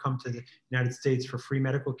to ever come to the United States for free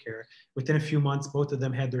medical care. Within a few months, both of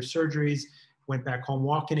them had their surgeries, went back home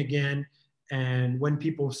walking again. And when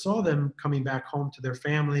people saw them coming back home to their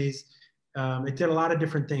families, it did a lot of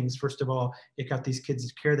different things. First of all, it got these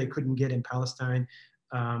kids care they couldn't get in Palestine.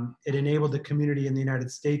 It enabled the community in the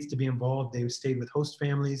United States to be involved. They stayed with host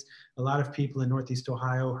families. A lot of people in Northeast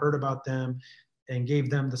Ohio heard about them and gave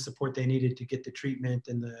them the support they needed to get the treatment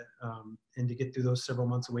and to get through those several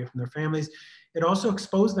months away from their families. It also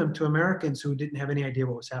exposed them to Americans who didn't have any idea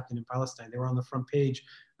what was happening in Palestine. They were on the front page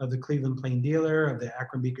of the Cleveland Plain Dealer, of the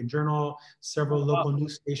Akron Beacon Journal. Several local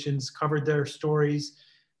news stations covered their stories.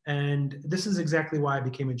 And this is exactly why I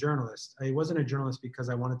became a journalist. I wasn't a journalist because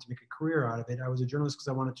I wanted to make a career out of it. I was a journalist because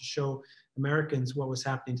I wanted to show Americans what was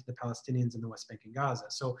happening to the Palestinians in the West Bank and Gaza.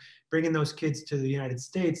 So bringing those kids to the United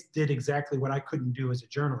States did exactly what I couldn't do as a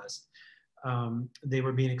journalist. They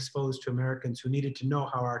were being exposed to Americans who needed to know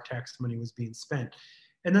how our tax money was being spent.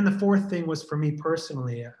 And then the fourth thing was, for me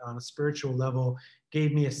personally, on a spiritual level,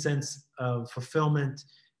 gave me a sense of fulfillment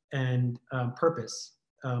and purpose.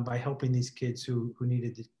 By helping these kids who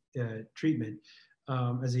needed treatment.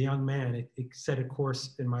 As a young man, it set a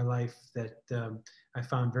course in my life that I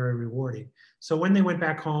found very rewarding. So when they went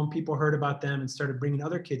back home, people heard about them and started bringing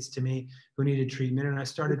other kids to me who needed treatment. And I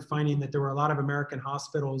started finding that there were a lot of American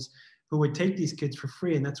hospitals who would take these kids for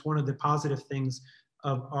free. And that's one of the positive things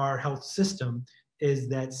of our health system, is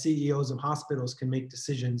that CEOs of hospitals can make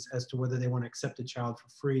decisions as to whether they want to accept a child for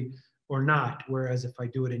free or not. Whereas if I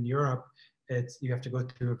do it in Europe, you have to go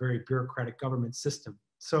through a very bureaucratic government system.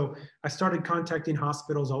 So I started contacting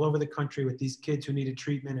hospitals all over the country with these kids who needed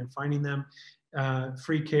treatment and finding them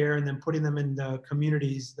free care, and then putting them in the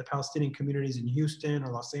communities, the Palestinian communities in Houston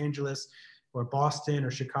or Los Angeles or Boston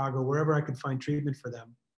or Chicago, wherever I could find treatment for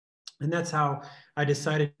them. And that's how I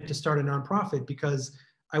decided to start a nonprofit, because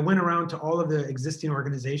I went around to all of the existing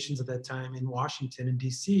organizations at that time in Washington and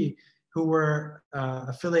DC who were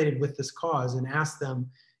affiliated with this cause, and asked them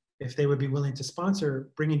if they would be willing to sponsor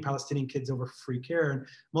bringing Palestinian kids over for free care. And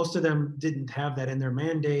most of them didn't have that in their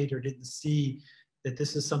mandate or didn't see that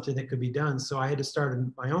this is something that could be done. So I had to start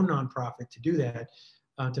my own nonprofit to do that,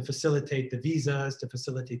 to facilitate the visas, to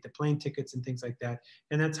facilitate the plane tickets and things like that.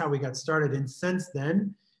 And that's how we got started. And since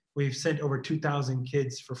then, we've sent over 2,000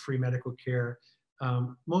 kids for free medical care,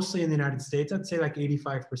 mostly in the United States. I'd say like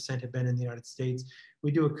 85% have been in the United States.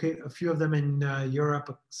 We do a few of them in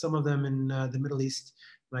Europe, some of them in the Middle East,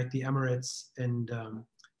 like the Emirates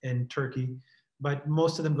and Turkey. But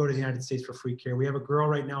most of them go to the United States for free care. We have a girl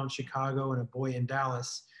right now in Chicago and a boy in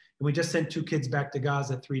Dallas. And we just sent 2 kids back to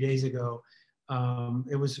Gaza 3 days ago.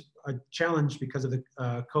 It was a challenge because of the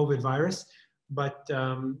COVID virus, but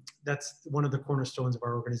that's one of the cornerstones of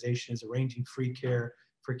our organization, is arranging free care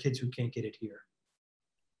for kids who can't get it here.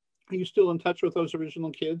 Are you still in touch with those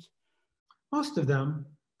original kids? Most of them.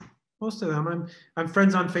 I'm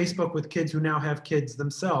friends on Facebook with kids who now have kids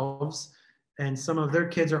themselves, and some of their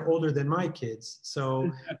kids are older than my kids.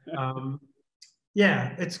 So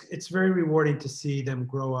yeah, it's very rewarding to see them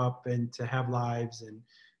grow up and to have lives, and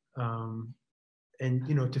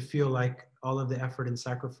you know, to feel like all of the effort and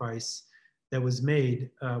sacrifice that was made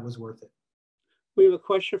was worth it. We have a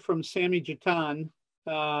question from Sammy Jatan,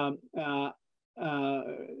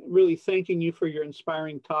 really thanking you for your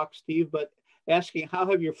inspiring talk, Steve, but asking, how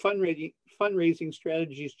have your fundraising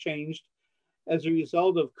strategies changed as a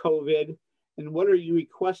result of COVID, and what are you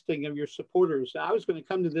requesting of your supporters? I was going to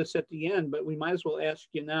come to this at the end, but we might as well ask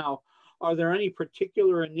you now. Are there any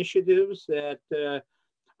particular initiatives that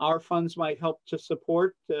our funds might help to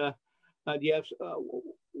support? Do you have,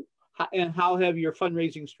 and how have your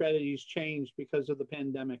fundraising strategies changed because of the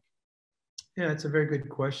pandemic? Yeah, it's a very good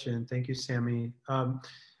question. Thank you, Sammy.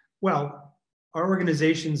 Well, our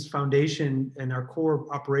organization's foundation and our core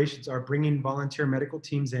operations are bringing volunteer medical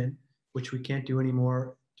teams in, which we can't do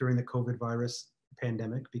anymore during the COVID virus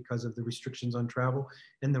pandemic because of the restrictions on travel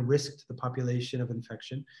and the risk to the population of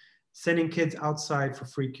infection. Sending kids outside for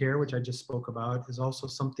free care, which I just spoke about, is also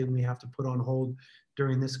something we have to put on hold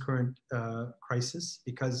during this current crisis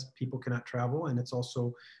because people cannot travel, and it's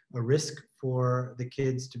also a risk for the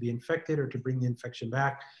kids to be infected or to bring the infection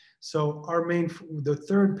back. So the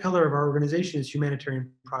third pillar of our organization is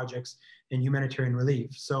humanitarian projects and humanitarian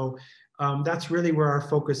relief. So that's really where our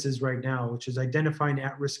focus is right now, which is identifying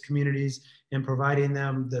at-risk communities and providing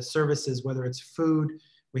them the services, whether it's food.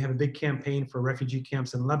 We have a big campaign for refugee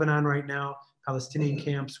camps in Lebanon right now, Palestinian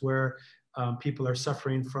camps where people are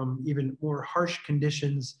suffering from even more harsh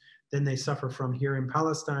conditions than they suffer from here in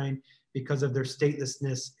Palestine because of their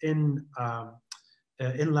statelessness in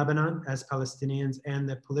Lebanon as Palestinians, and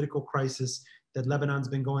the political crisis that Lebanon's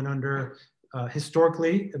been going under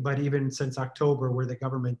historically, but even since October, where the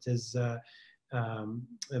government has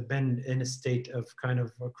been in a state of kind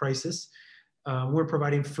of a crisis. We're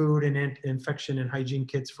providing food and infection and hygiene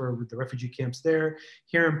kits for the refugee camps there,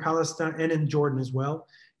 here in Palestine and in Jordan as well.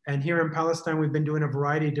 And here in Palestine, we've been doing a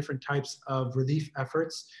variety of different types of relief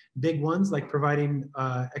efforts. Big ones like providing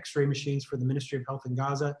X-ray machines for the Ministry of Health in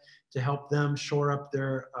Gaza to help them shore up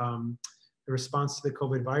their response to the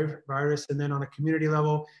COVID virus. And then on a community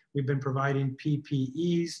level, we've been providing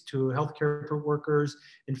PPEs to healthcare workers,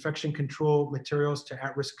 infection control materials to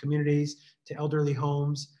at-risk communities, to elderly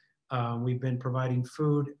homes. We've been providing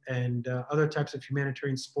food and other types of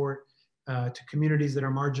humanitarian support to communities that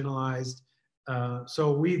are marginalized.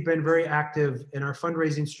 So we've been very active, and our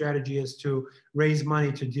fundraising strategy is to raise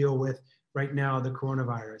money to deal with right now the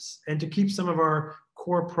coronavirus, and to keep some of our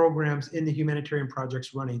core programs in the humanitarian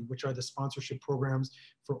projects running, which are the sponsorship programs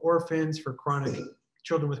for orphans, for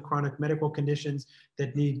children with chronic medical conditions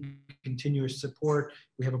that need continuous support.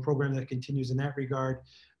 We have a program that continues in that regard.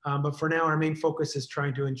 But for now, our main focus is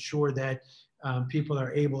trying to ensure that people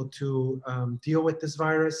are able to deal with this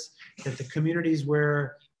virus, that the communities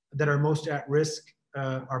that are most at risk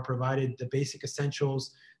are provided the basic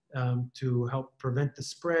essentials to help prevent the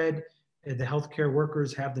spread. The healthcare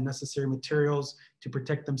workers have the necessary materials to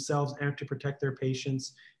protect themselves and to protect their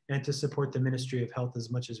patients, and to support the Ministry of Health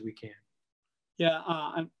as much as we can. Yeah,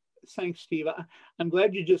 thanks, Steve. I'm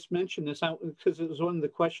glad you just mentioned this because it was one of the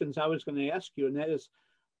questions I was going to ask you, and that is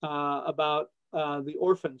about the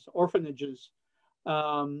orphanages.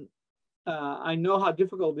 I know how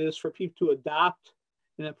difficult it is for people to adopt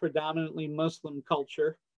in a predominantly Muslim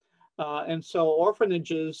culture. And so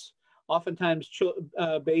orphanages, oftentimes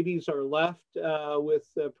babies are left with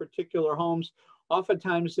particular homes.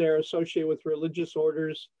 Oftentimes they're associated with religious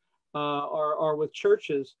orders or with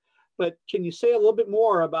churches. But can you say a little bit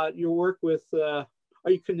more about your work with, are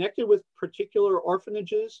you connected with particular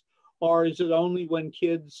orphanages, or is it only when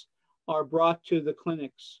kids are brought to the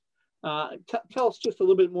clinics? Tell us just a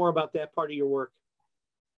little bit more about that part of your work.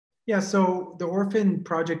 Yeah, so the orphan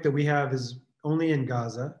project that we have is only in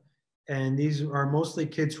Gaza. And these are mostly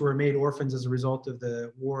kids who were made orphans as a result of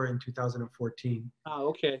the war in 2014. Oh,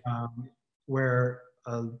 okay. Where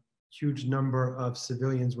a huge number of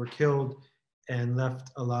civilians were killed and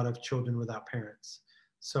left a lot of children without parents.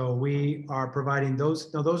 So we are providing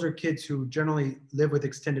those. Now, those are kids who generally live with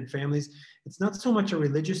extended families. It's not so much a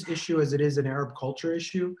religious issue as it is an Arab culture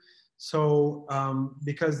issue. So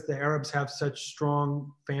because the Arabs have such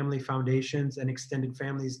strong family foundations and extended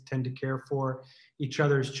families tend to care for each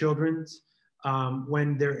other's children,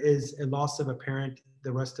 when there is a loss of a parent,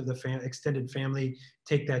 the rest of the extended family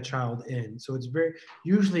take that child in. So it's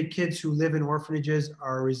usually kids who live in orphanages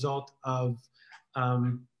are a result of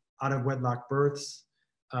out of wedlock births,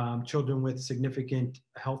 children with significant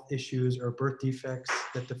health issues or birth defects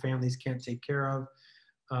that the families can't take care of.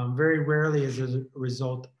 Very rarely is as a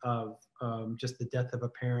result of just the death of a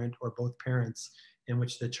parent or both parents in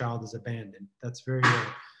which the child is abandoned. That's very rare.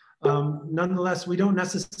 Nonetheless, we don't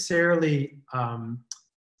necessarily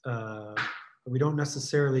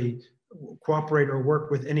cooperate or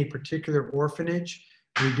work with any particular orphanage.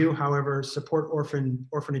 We do, however, support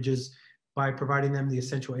orphanages by providing them the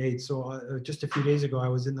essential aid. So just a few days ago, I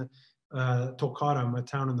was in the Tulkarm, a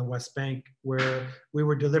town in the West Bank, where we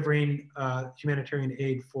were delivering humanitarian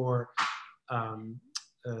aid for an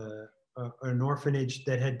orphanage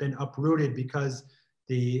that had been uprooted because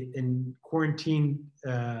in quarantine,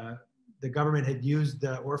 the government had used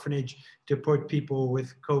the orphanage to put people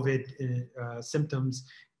with COVID symptoms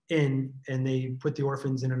in, and they put the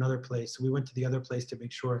orphans in another place. So we went to the other place to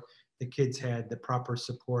make sure the kids had the proper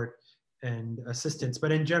support and assistance.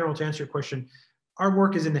 But in general, to answer your question, our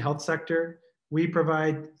work is in the health sector. We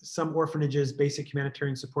provide some orphanages basic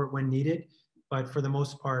humanitarian support when needed, but for the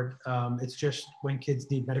most part, it's just when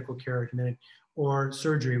kids need medical care or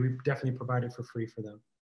surgery, we definitely provide it for free for them.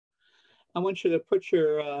 I want you to put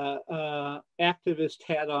your activist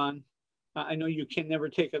hat on. I know you can never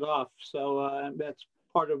take it off, so that's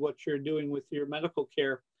part of what you're doing with your medical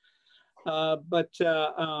care. But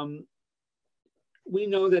we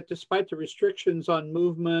know that despite the restrictions on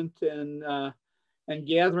movement and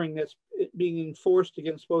gathering that's being enforced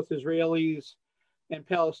against both Israelis and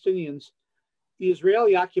Palestinians, the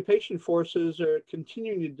Israeli occupation forces are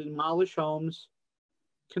continuing to demolish homes,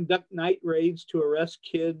 conduct night raids to arrest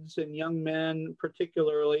kids and young men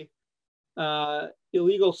particularly.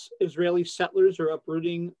 Illegal Israeli settlers are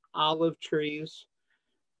uprooting olive trees,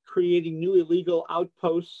 creating new illegal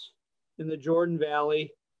outposts in the Jordan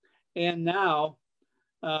Valley, and now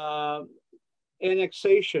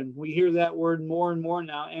annexation. We hear that word more and more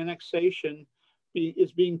now. Annexation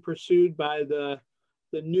is being pursued by the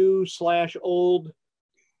new / old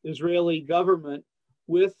Israeli government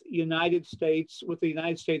with the United States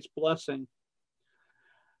blessing.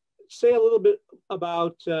 Say a little bit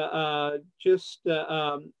about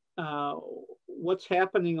what's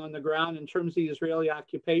happening on the ground in terms of the Israeli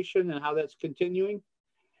occupation and how that's continuing,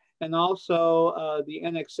 and also the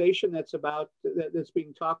annexation that's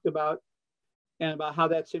being talked about, and about how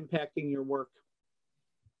that's impacting your work.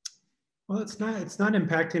 Well, it's not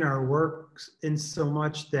impacting our work in so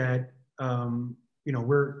much that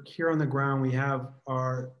we're here on the ground. We have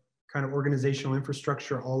our kind of organizational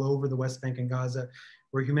infrastructure all over the West Bank and Gaza.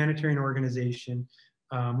 We're a humanitarian organization.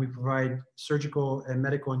 We provide surgical and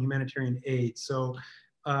medical and humanitarian aid. So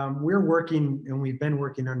we're working, and we've been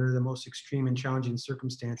working under the most extreme and challenging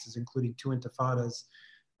circumstances, including 2 intifadas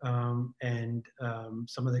and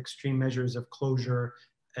some of the extreme measures of closure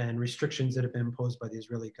and restrictions that have been imposed by the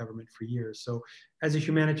Israeli government for years. So as a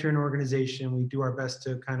humanitarian organization, we do our best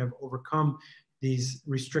to kind of overcome these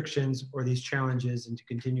restrictions or these challenges and to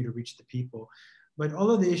continue to reach the people. But all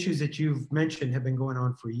of the issues that you've mentioned have been going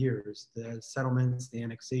on for years: the settlements, the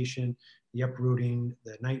annexation, the uprooting,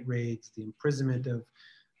 the night raids, the imprisonment of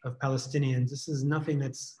Palestinians. This is nothing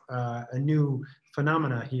that's a new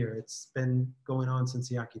phenomena here. It's been going on since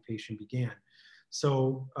the occupation began.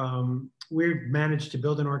 So we've managed to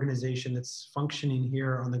build an organization that's functioning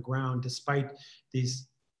here on the ground despite these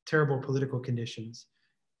terrible political conditions.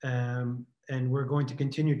 And we're going to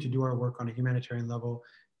continue to do our work on a humanitarian level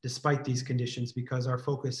despite these conditions, because our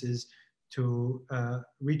focus is to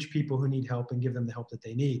reach people who need help and give them the help that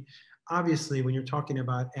they need. Obviously, when you're talking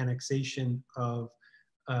about annexation of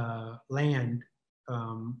land,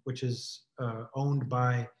 which is owned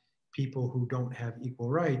by people who don't have equal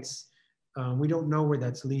rights, We don't know where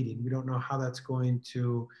that's leading. We don't know how that's going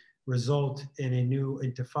to result in a new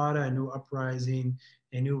intifada, a new uprising,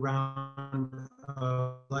 a new round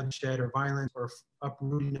of bloodshed or violence or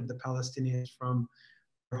uprooting of the Palestinians from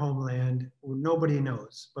their homeland. Nobody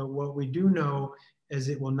knows. But what we do know is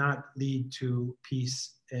it will not lead to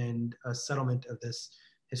peace and a settlement of this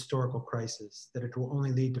historical crisis, that it will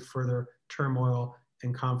only lead to further turmoil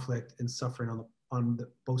and conflict and suffering on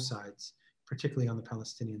both sides, particularly on the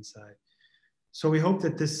Palestinian side. So we hope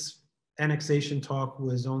that this annexation talk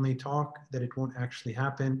was only talk, that it won't actually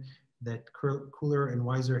happen, that cooler and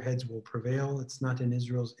wiser heads will prevail. It's not in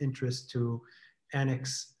Israel's interest to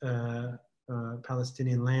annex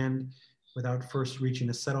Palestinian land without first reaching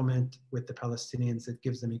a settlement with the Palestinians that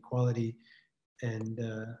gives them equality and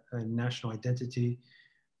national identity.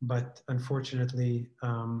 But unfortunately,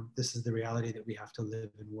 this is the reality that we have to live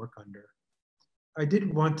and work under. I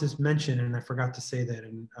did want to mention, and I forgot to say that,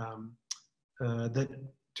 that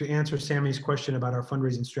to answer Sammy's question about our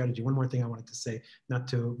fundraising strategy, one more thing I wanted to say, not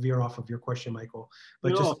to veer off of your question, Michael,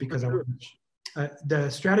 but just because the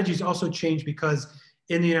strategies also change because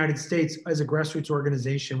in the United States, as a grassroots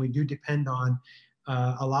organization, we do depend on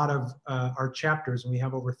a lot of our chapters, and we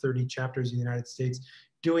have over 30 chapters in the United States,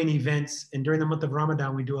 doing events. And during the month of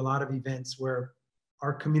Ramadan, we do a lot of events where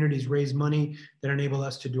our communities raise money that enable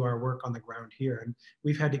us to do our work on the ground here. And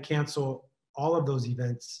we've had to cancel all of those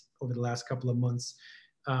events over the last couple of months.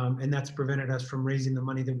 And that's prevented us from raising the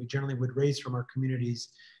money that we generally would raise from our communities.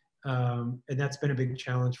 And that's been a big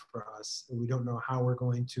challenge for us. We don't know how we're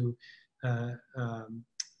going to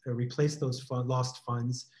replace those lost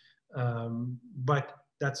funds. But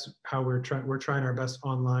that's how we're trying our best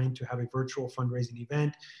online to have a virtual fundraising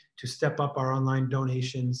event, to step up our online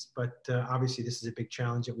donations. But obviously this is a big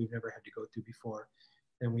challenge that we've never had to go through before.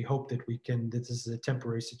 And we hope that that this is a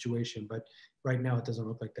temporary situation, but right now it doesn't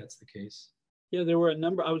look like that's the case. Yeah, there were a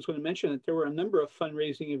number, I was going to mention that there were a number of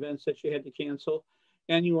fundraising events that you had to cancel.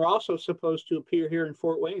 And you were also supposed to appear here in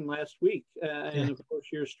Fort Wayne last week. And of course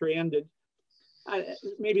you're stranded.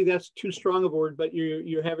 Maybe that's too strong a word, but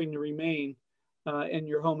you're having to remain in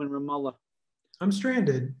your home in Ramallah. I'm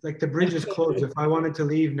stranded. Like the bridge is closed. If I wanted to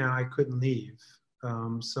leave now, I couldn't leave.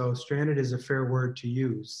 So stranded is a fair word to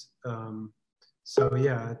use. So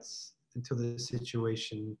yeah, it's until the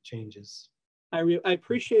situation changes. I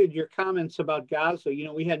appreciated your comments about Gaza. You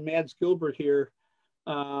know, we had Mads Gilbert here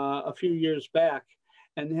a few years back,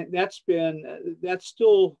 and that's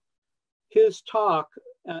still his talk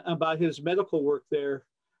about his medical work there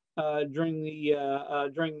during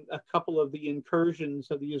a couple of the incursions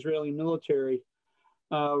of the Israeli military.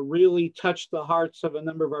 Really touched the hearts of a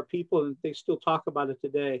number of our people, and they still talk about it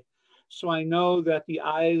today. So I know that the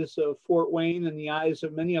eyes of Fort Wayne and the eyes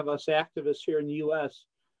of many of us activists here in the U.S.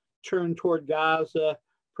 turn toward Gaza,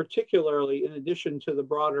 particularly in addition to the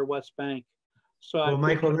broader West Bank. So well,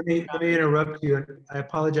 Michael, let me interrupt you. I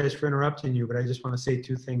apologize for interrupting you, but I just want to say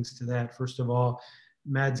two things to that. First of all,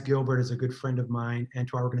 Mads Gilbert is a good friend of mine, and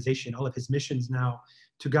to our organization, all of his missions now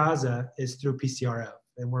to Gaza is through PCRF.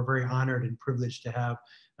 And we're very honored and privileged to have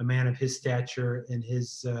a man of his stature and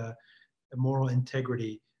his moral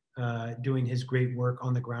integrity doing his great work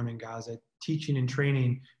on the ground in Gaza, teaching and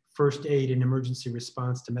training first aid and emergency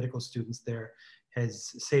response to medical students there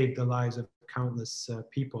has saved the lives of countless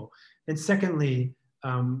people. And secondly,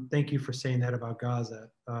 thank you for saying that about Gaza.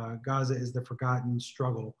 Gaza is the forgotten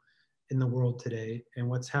struggle in the world today. And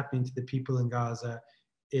what's happening to the people in Gaza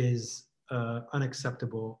is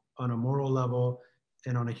unacceptable on a moral level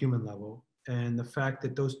and on a human level. And the fact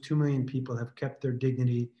that those 2 million people have kept their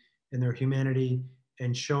dignity and their humanity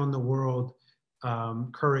and shown the world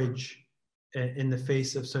courage in the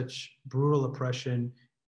face of such brutal oppression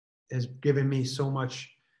has given me so much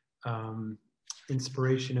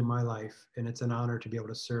inspiration in my life. And it's an honor to be able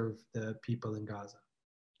to serve the people in Gaza.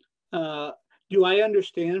 Do I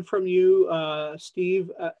understand from you,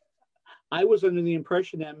 Steve? I was under the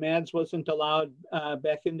impression that Mads wasn't allowed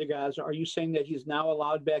back into Gaza. Are you saying that he's now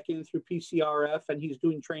allowed back in through PCRF and he's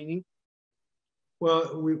doing training?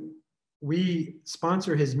 Well, we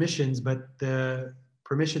sponsor his missions, but the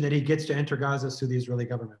permission that he gets to enter Gaza is through the Israeli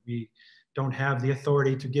government. We don't have the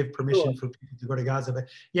authority to give permission for people to go to Gaza, but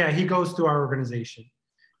yeah, he goes through our organization.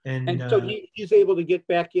 And so he's able to get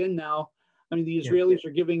back in now. I mean, the Israelis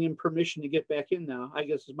are giving him permission to get back in now, I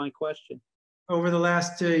guess is my question. Over the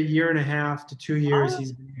last year and a half to 2 years,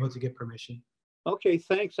 he's been able to get permission. Okay,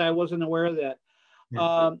 thanks. I wasn't aware of that.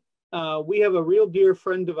 Yeah. We have a real dear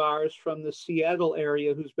friend of ours from the Seattle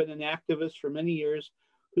area who's been an activist for many years,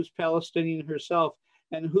 who's Palestinian herself.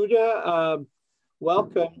 And Huda,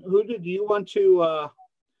 welcome. Huda, do you want to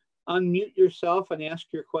unmute yourself and ask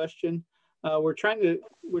your question? We're trying to,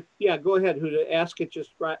 yeah, go ahead, Huda, ask it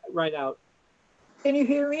just right out. Can you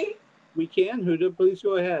hear me? We can, Huda, please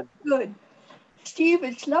go ahead. Good. Steve,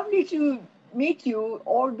 it's lovely to meet you,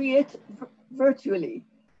 albeit virtually.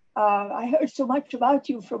 I heard so much about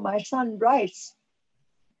you from my son, Bryce.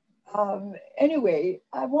 Anyway,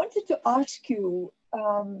 I wanted to ask you,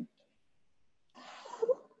 how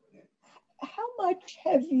much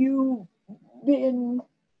have you been,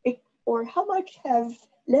 or how much have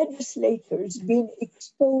legislators been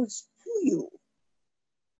exposed to you?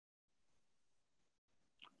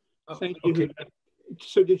 Thank you, okay. Huda.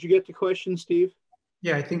 So did you get the question, Steve?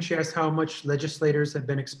 Yeah, I think she asked how much legislators have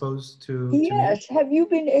been exposed to Yes, me. have you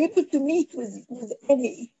been able to meet with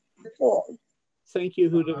any at all? Thank you,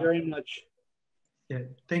 Huda, very much. Yeah,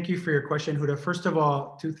 thank you for your question, Huda. First of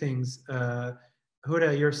all, two things.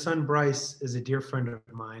 Huda, your son Bryce is a dear friend of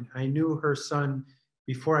mine. I knew her son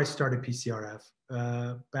before I started PCRF.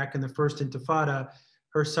 Back in the first Intifada,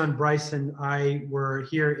 her son Bryce and I were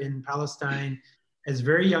here in Palestine as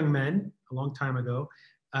very young men, a long time ago.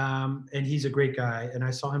 And he's a great guy. And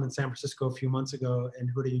I saw him in San Francisco a few months ago. And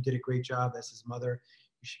Huda, you did a great job as his mother.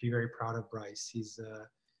 You should be very proud of Bryce. He's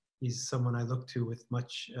someone I look to with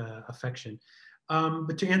much affection.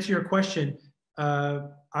 But to answer your question,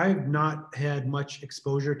 I've not had much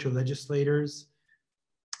exposure to legislators.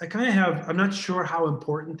 I kind of have, I'm not sure how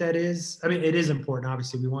important that is. I mean, it is important,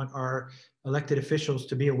 obviously. We want our elected officials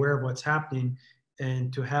to be aware of what's happening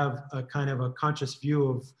and to have a kind of a conscious view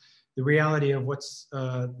of the reality of what's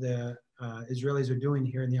the Israelis are doing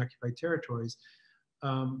here in the occupied territories.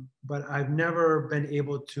 But I've never been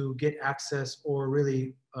able to get access or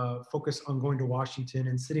really focus on going to Washington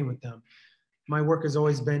and sitting with them. My work has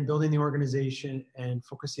always been building the organization and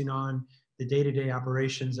focusing on the day-to-day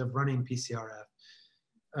operations of running PCRF.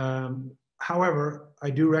 However, I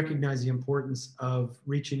do recognize the importance of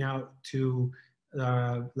reaching out to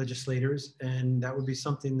legislators, and that would be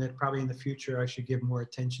something that probably in the future I should give more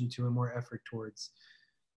attention to and more effort towards.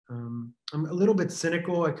 I'm a little bit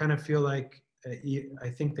cynical. I kind of feel like I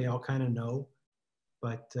think they all kind of know,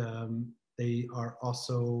 but they are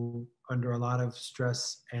also under a lot of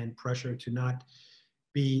stress and pressure to not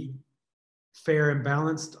be fair and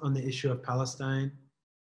balanced on the issue of Palestine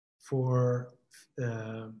for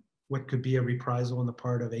what could be a reprisal on the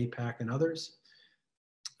part of AIPAC and others.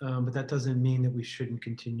 But that doesn't mean that we shouldn't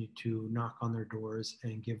continue to knock on their doors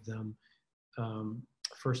and give them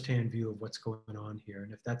firsthand view of what's going on here.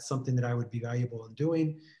 And if that's something that I would be valuable in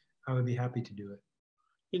doing, I would be happy to do it.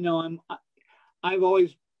 You know, I've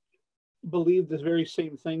always believed this very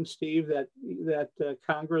same thing, Steve, that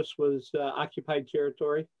Congress was occupied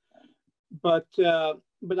territory. But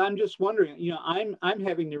I'm just wondering, you know, I'm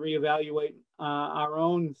having to reevaluate our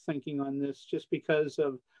own thinking on this just because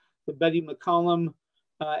of the Betty McCollum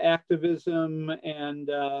activism and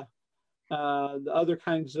the other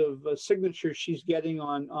kinds of signatures she's getting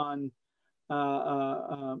on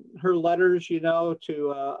her letters, you know,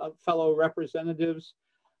 to fellow representatives,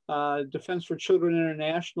 Defense for Children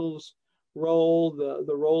International's role,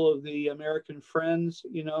 the role of the American Friends,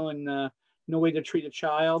 you know, and No Way to Treat a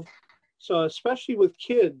Child. So especially with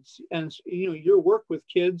kids, and you know, your work with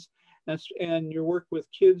kids, and your work with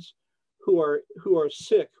kids who are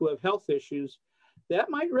sick, who have health issues, that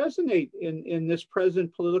might resonate in this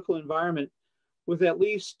present political environment with at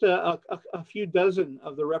least a few dozen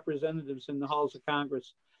of the representatives in the halls of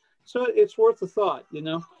Congress. So it's worth a thought, you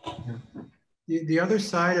know. The other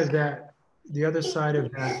side of that, okay. The other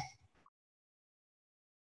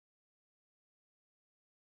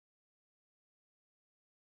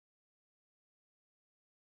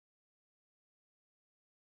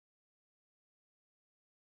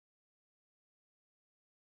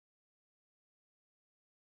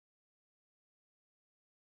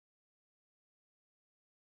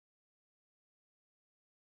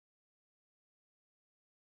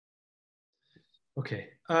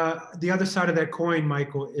side of that coin,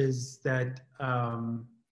 Michael, is that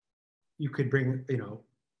you could bring, you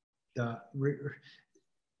know,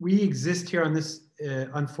 we exist here on this.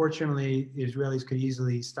 Unfortunately, Israelis could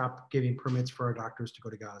easily stop giving permits for our doctors to go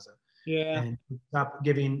to Gaza. Yeah. And stop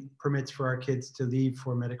giving permits for our kids to leave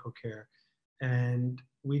for medical care. And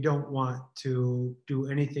we don't want to do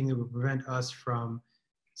anything that would prevent us from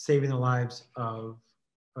saving the lives of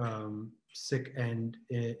sick and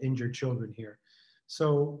injured children here.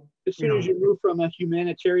 So as soon as you move from a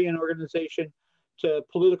humanitarian organization to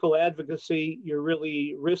political advocacy, you're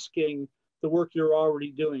really risking the work you're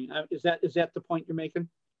already doing. Is that the point you're making?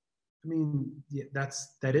 I mean, yeah,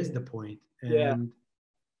 that is the point. And yeah.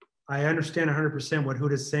 I understand 100% what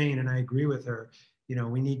Huda's saying, and I agree with her.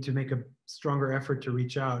 we need to make a stronger effort to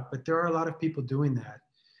reach out. But there are a lot of people doing that.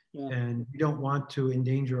 Yeah. And we don't want to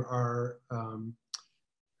endanger our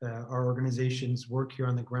organization's work here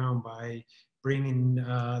on the ground by bringing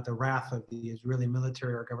the wrath of the Israeli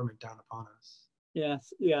military or government down upon us.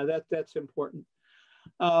 Yes, yeah, that's important.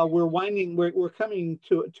 We're coming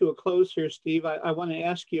to a close here, Steve. I want to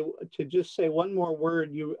ask you to just say one more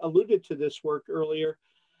word. You alluded to this work earlier,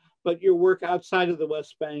 but your work outside of the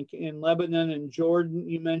West Bank in Lebanon and Jordan,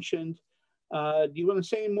 you mentioned. Do you want to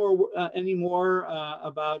say any more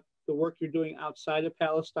about the work you're doing outside of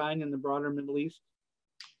Palestine and the broader Middle East?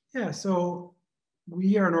 Yeah, so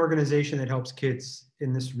we are an organization that helps kids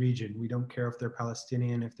in this region. We don't care if they're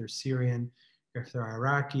Palestinian, if they're Syrian, if they're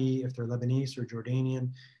Iraqi, if they're Lebanese or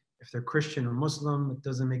Jordanian, if they're Christian or Muslim. It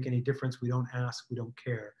doesn't make any difference. We don't ask, we don't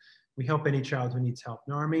care. We help any child who needs help.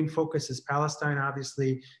 Now, our main focus is Palestine,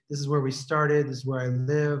 obviously. This is where we started, this is where I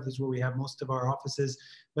live, this is where we have most of our offices.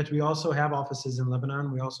 But we also have offices in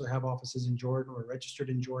Lebanon. We also have offices in Jordan. We're registered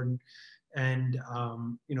in Jordan. And,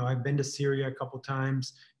 I've been to Syria a couple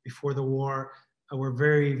times before the war. We're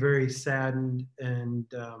very, very saddened, and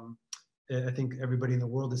I think everybody in the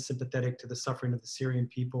world is sympathetic to the suffering of the Syrian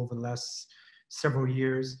people over the last several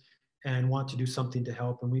years and want to do something to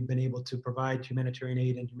help. And we've been able to provide humanitarian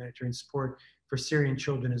aid and humanitarian support for Syrian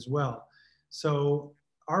children as well. So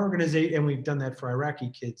our organization, and we've done that for Iraqi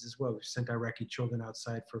kids as well. We've sent Iraqi children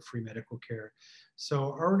outside for free medical care.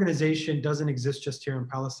 So our organization doesn't exist just here in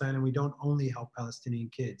Palestine, and we don't only help Palestinian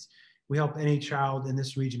kids. We help any child in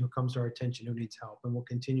this region who comes to our attention who needs help, and we'll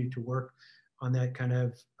continue to work on that kind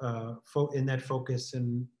of in that focus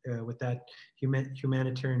and with that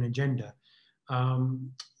humanitarian agenda.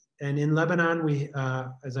 And in Lebanon, we,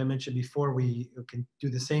 as I mentioned before, we can do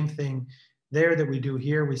the same thing there that we do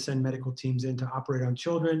here. We send medical teams in to operate on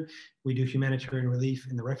children. We do humanitarian relief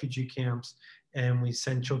in the refugee camps, and we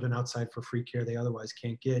send children outside for free care they otherwise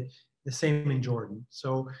can't get. The same in Jordan.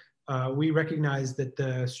 So we recognize that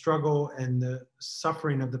the struggle and the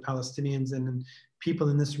suffering of the Palestinians and people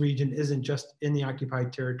in this region isn't just in the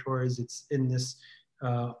occupied territories, it's in this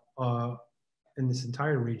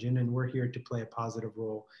entire region, and we're here to play a positive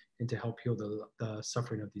role and to help heal the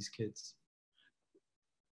suffering of these kids.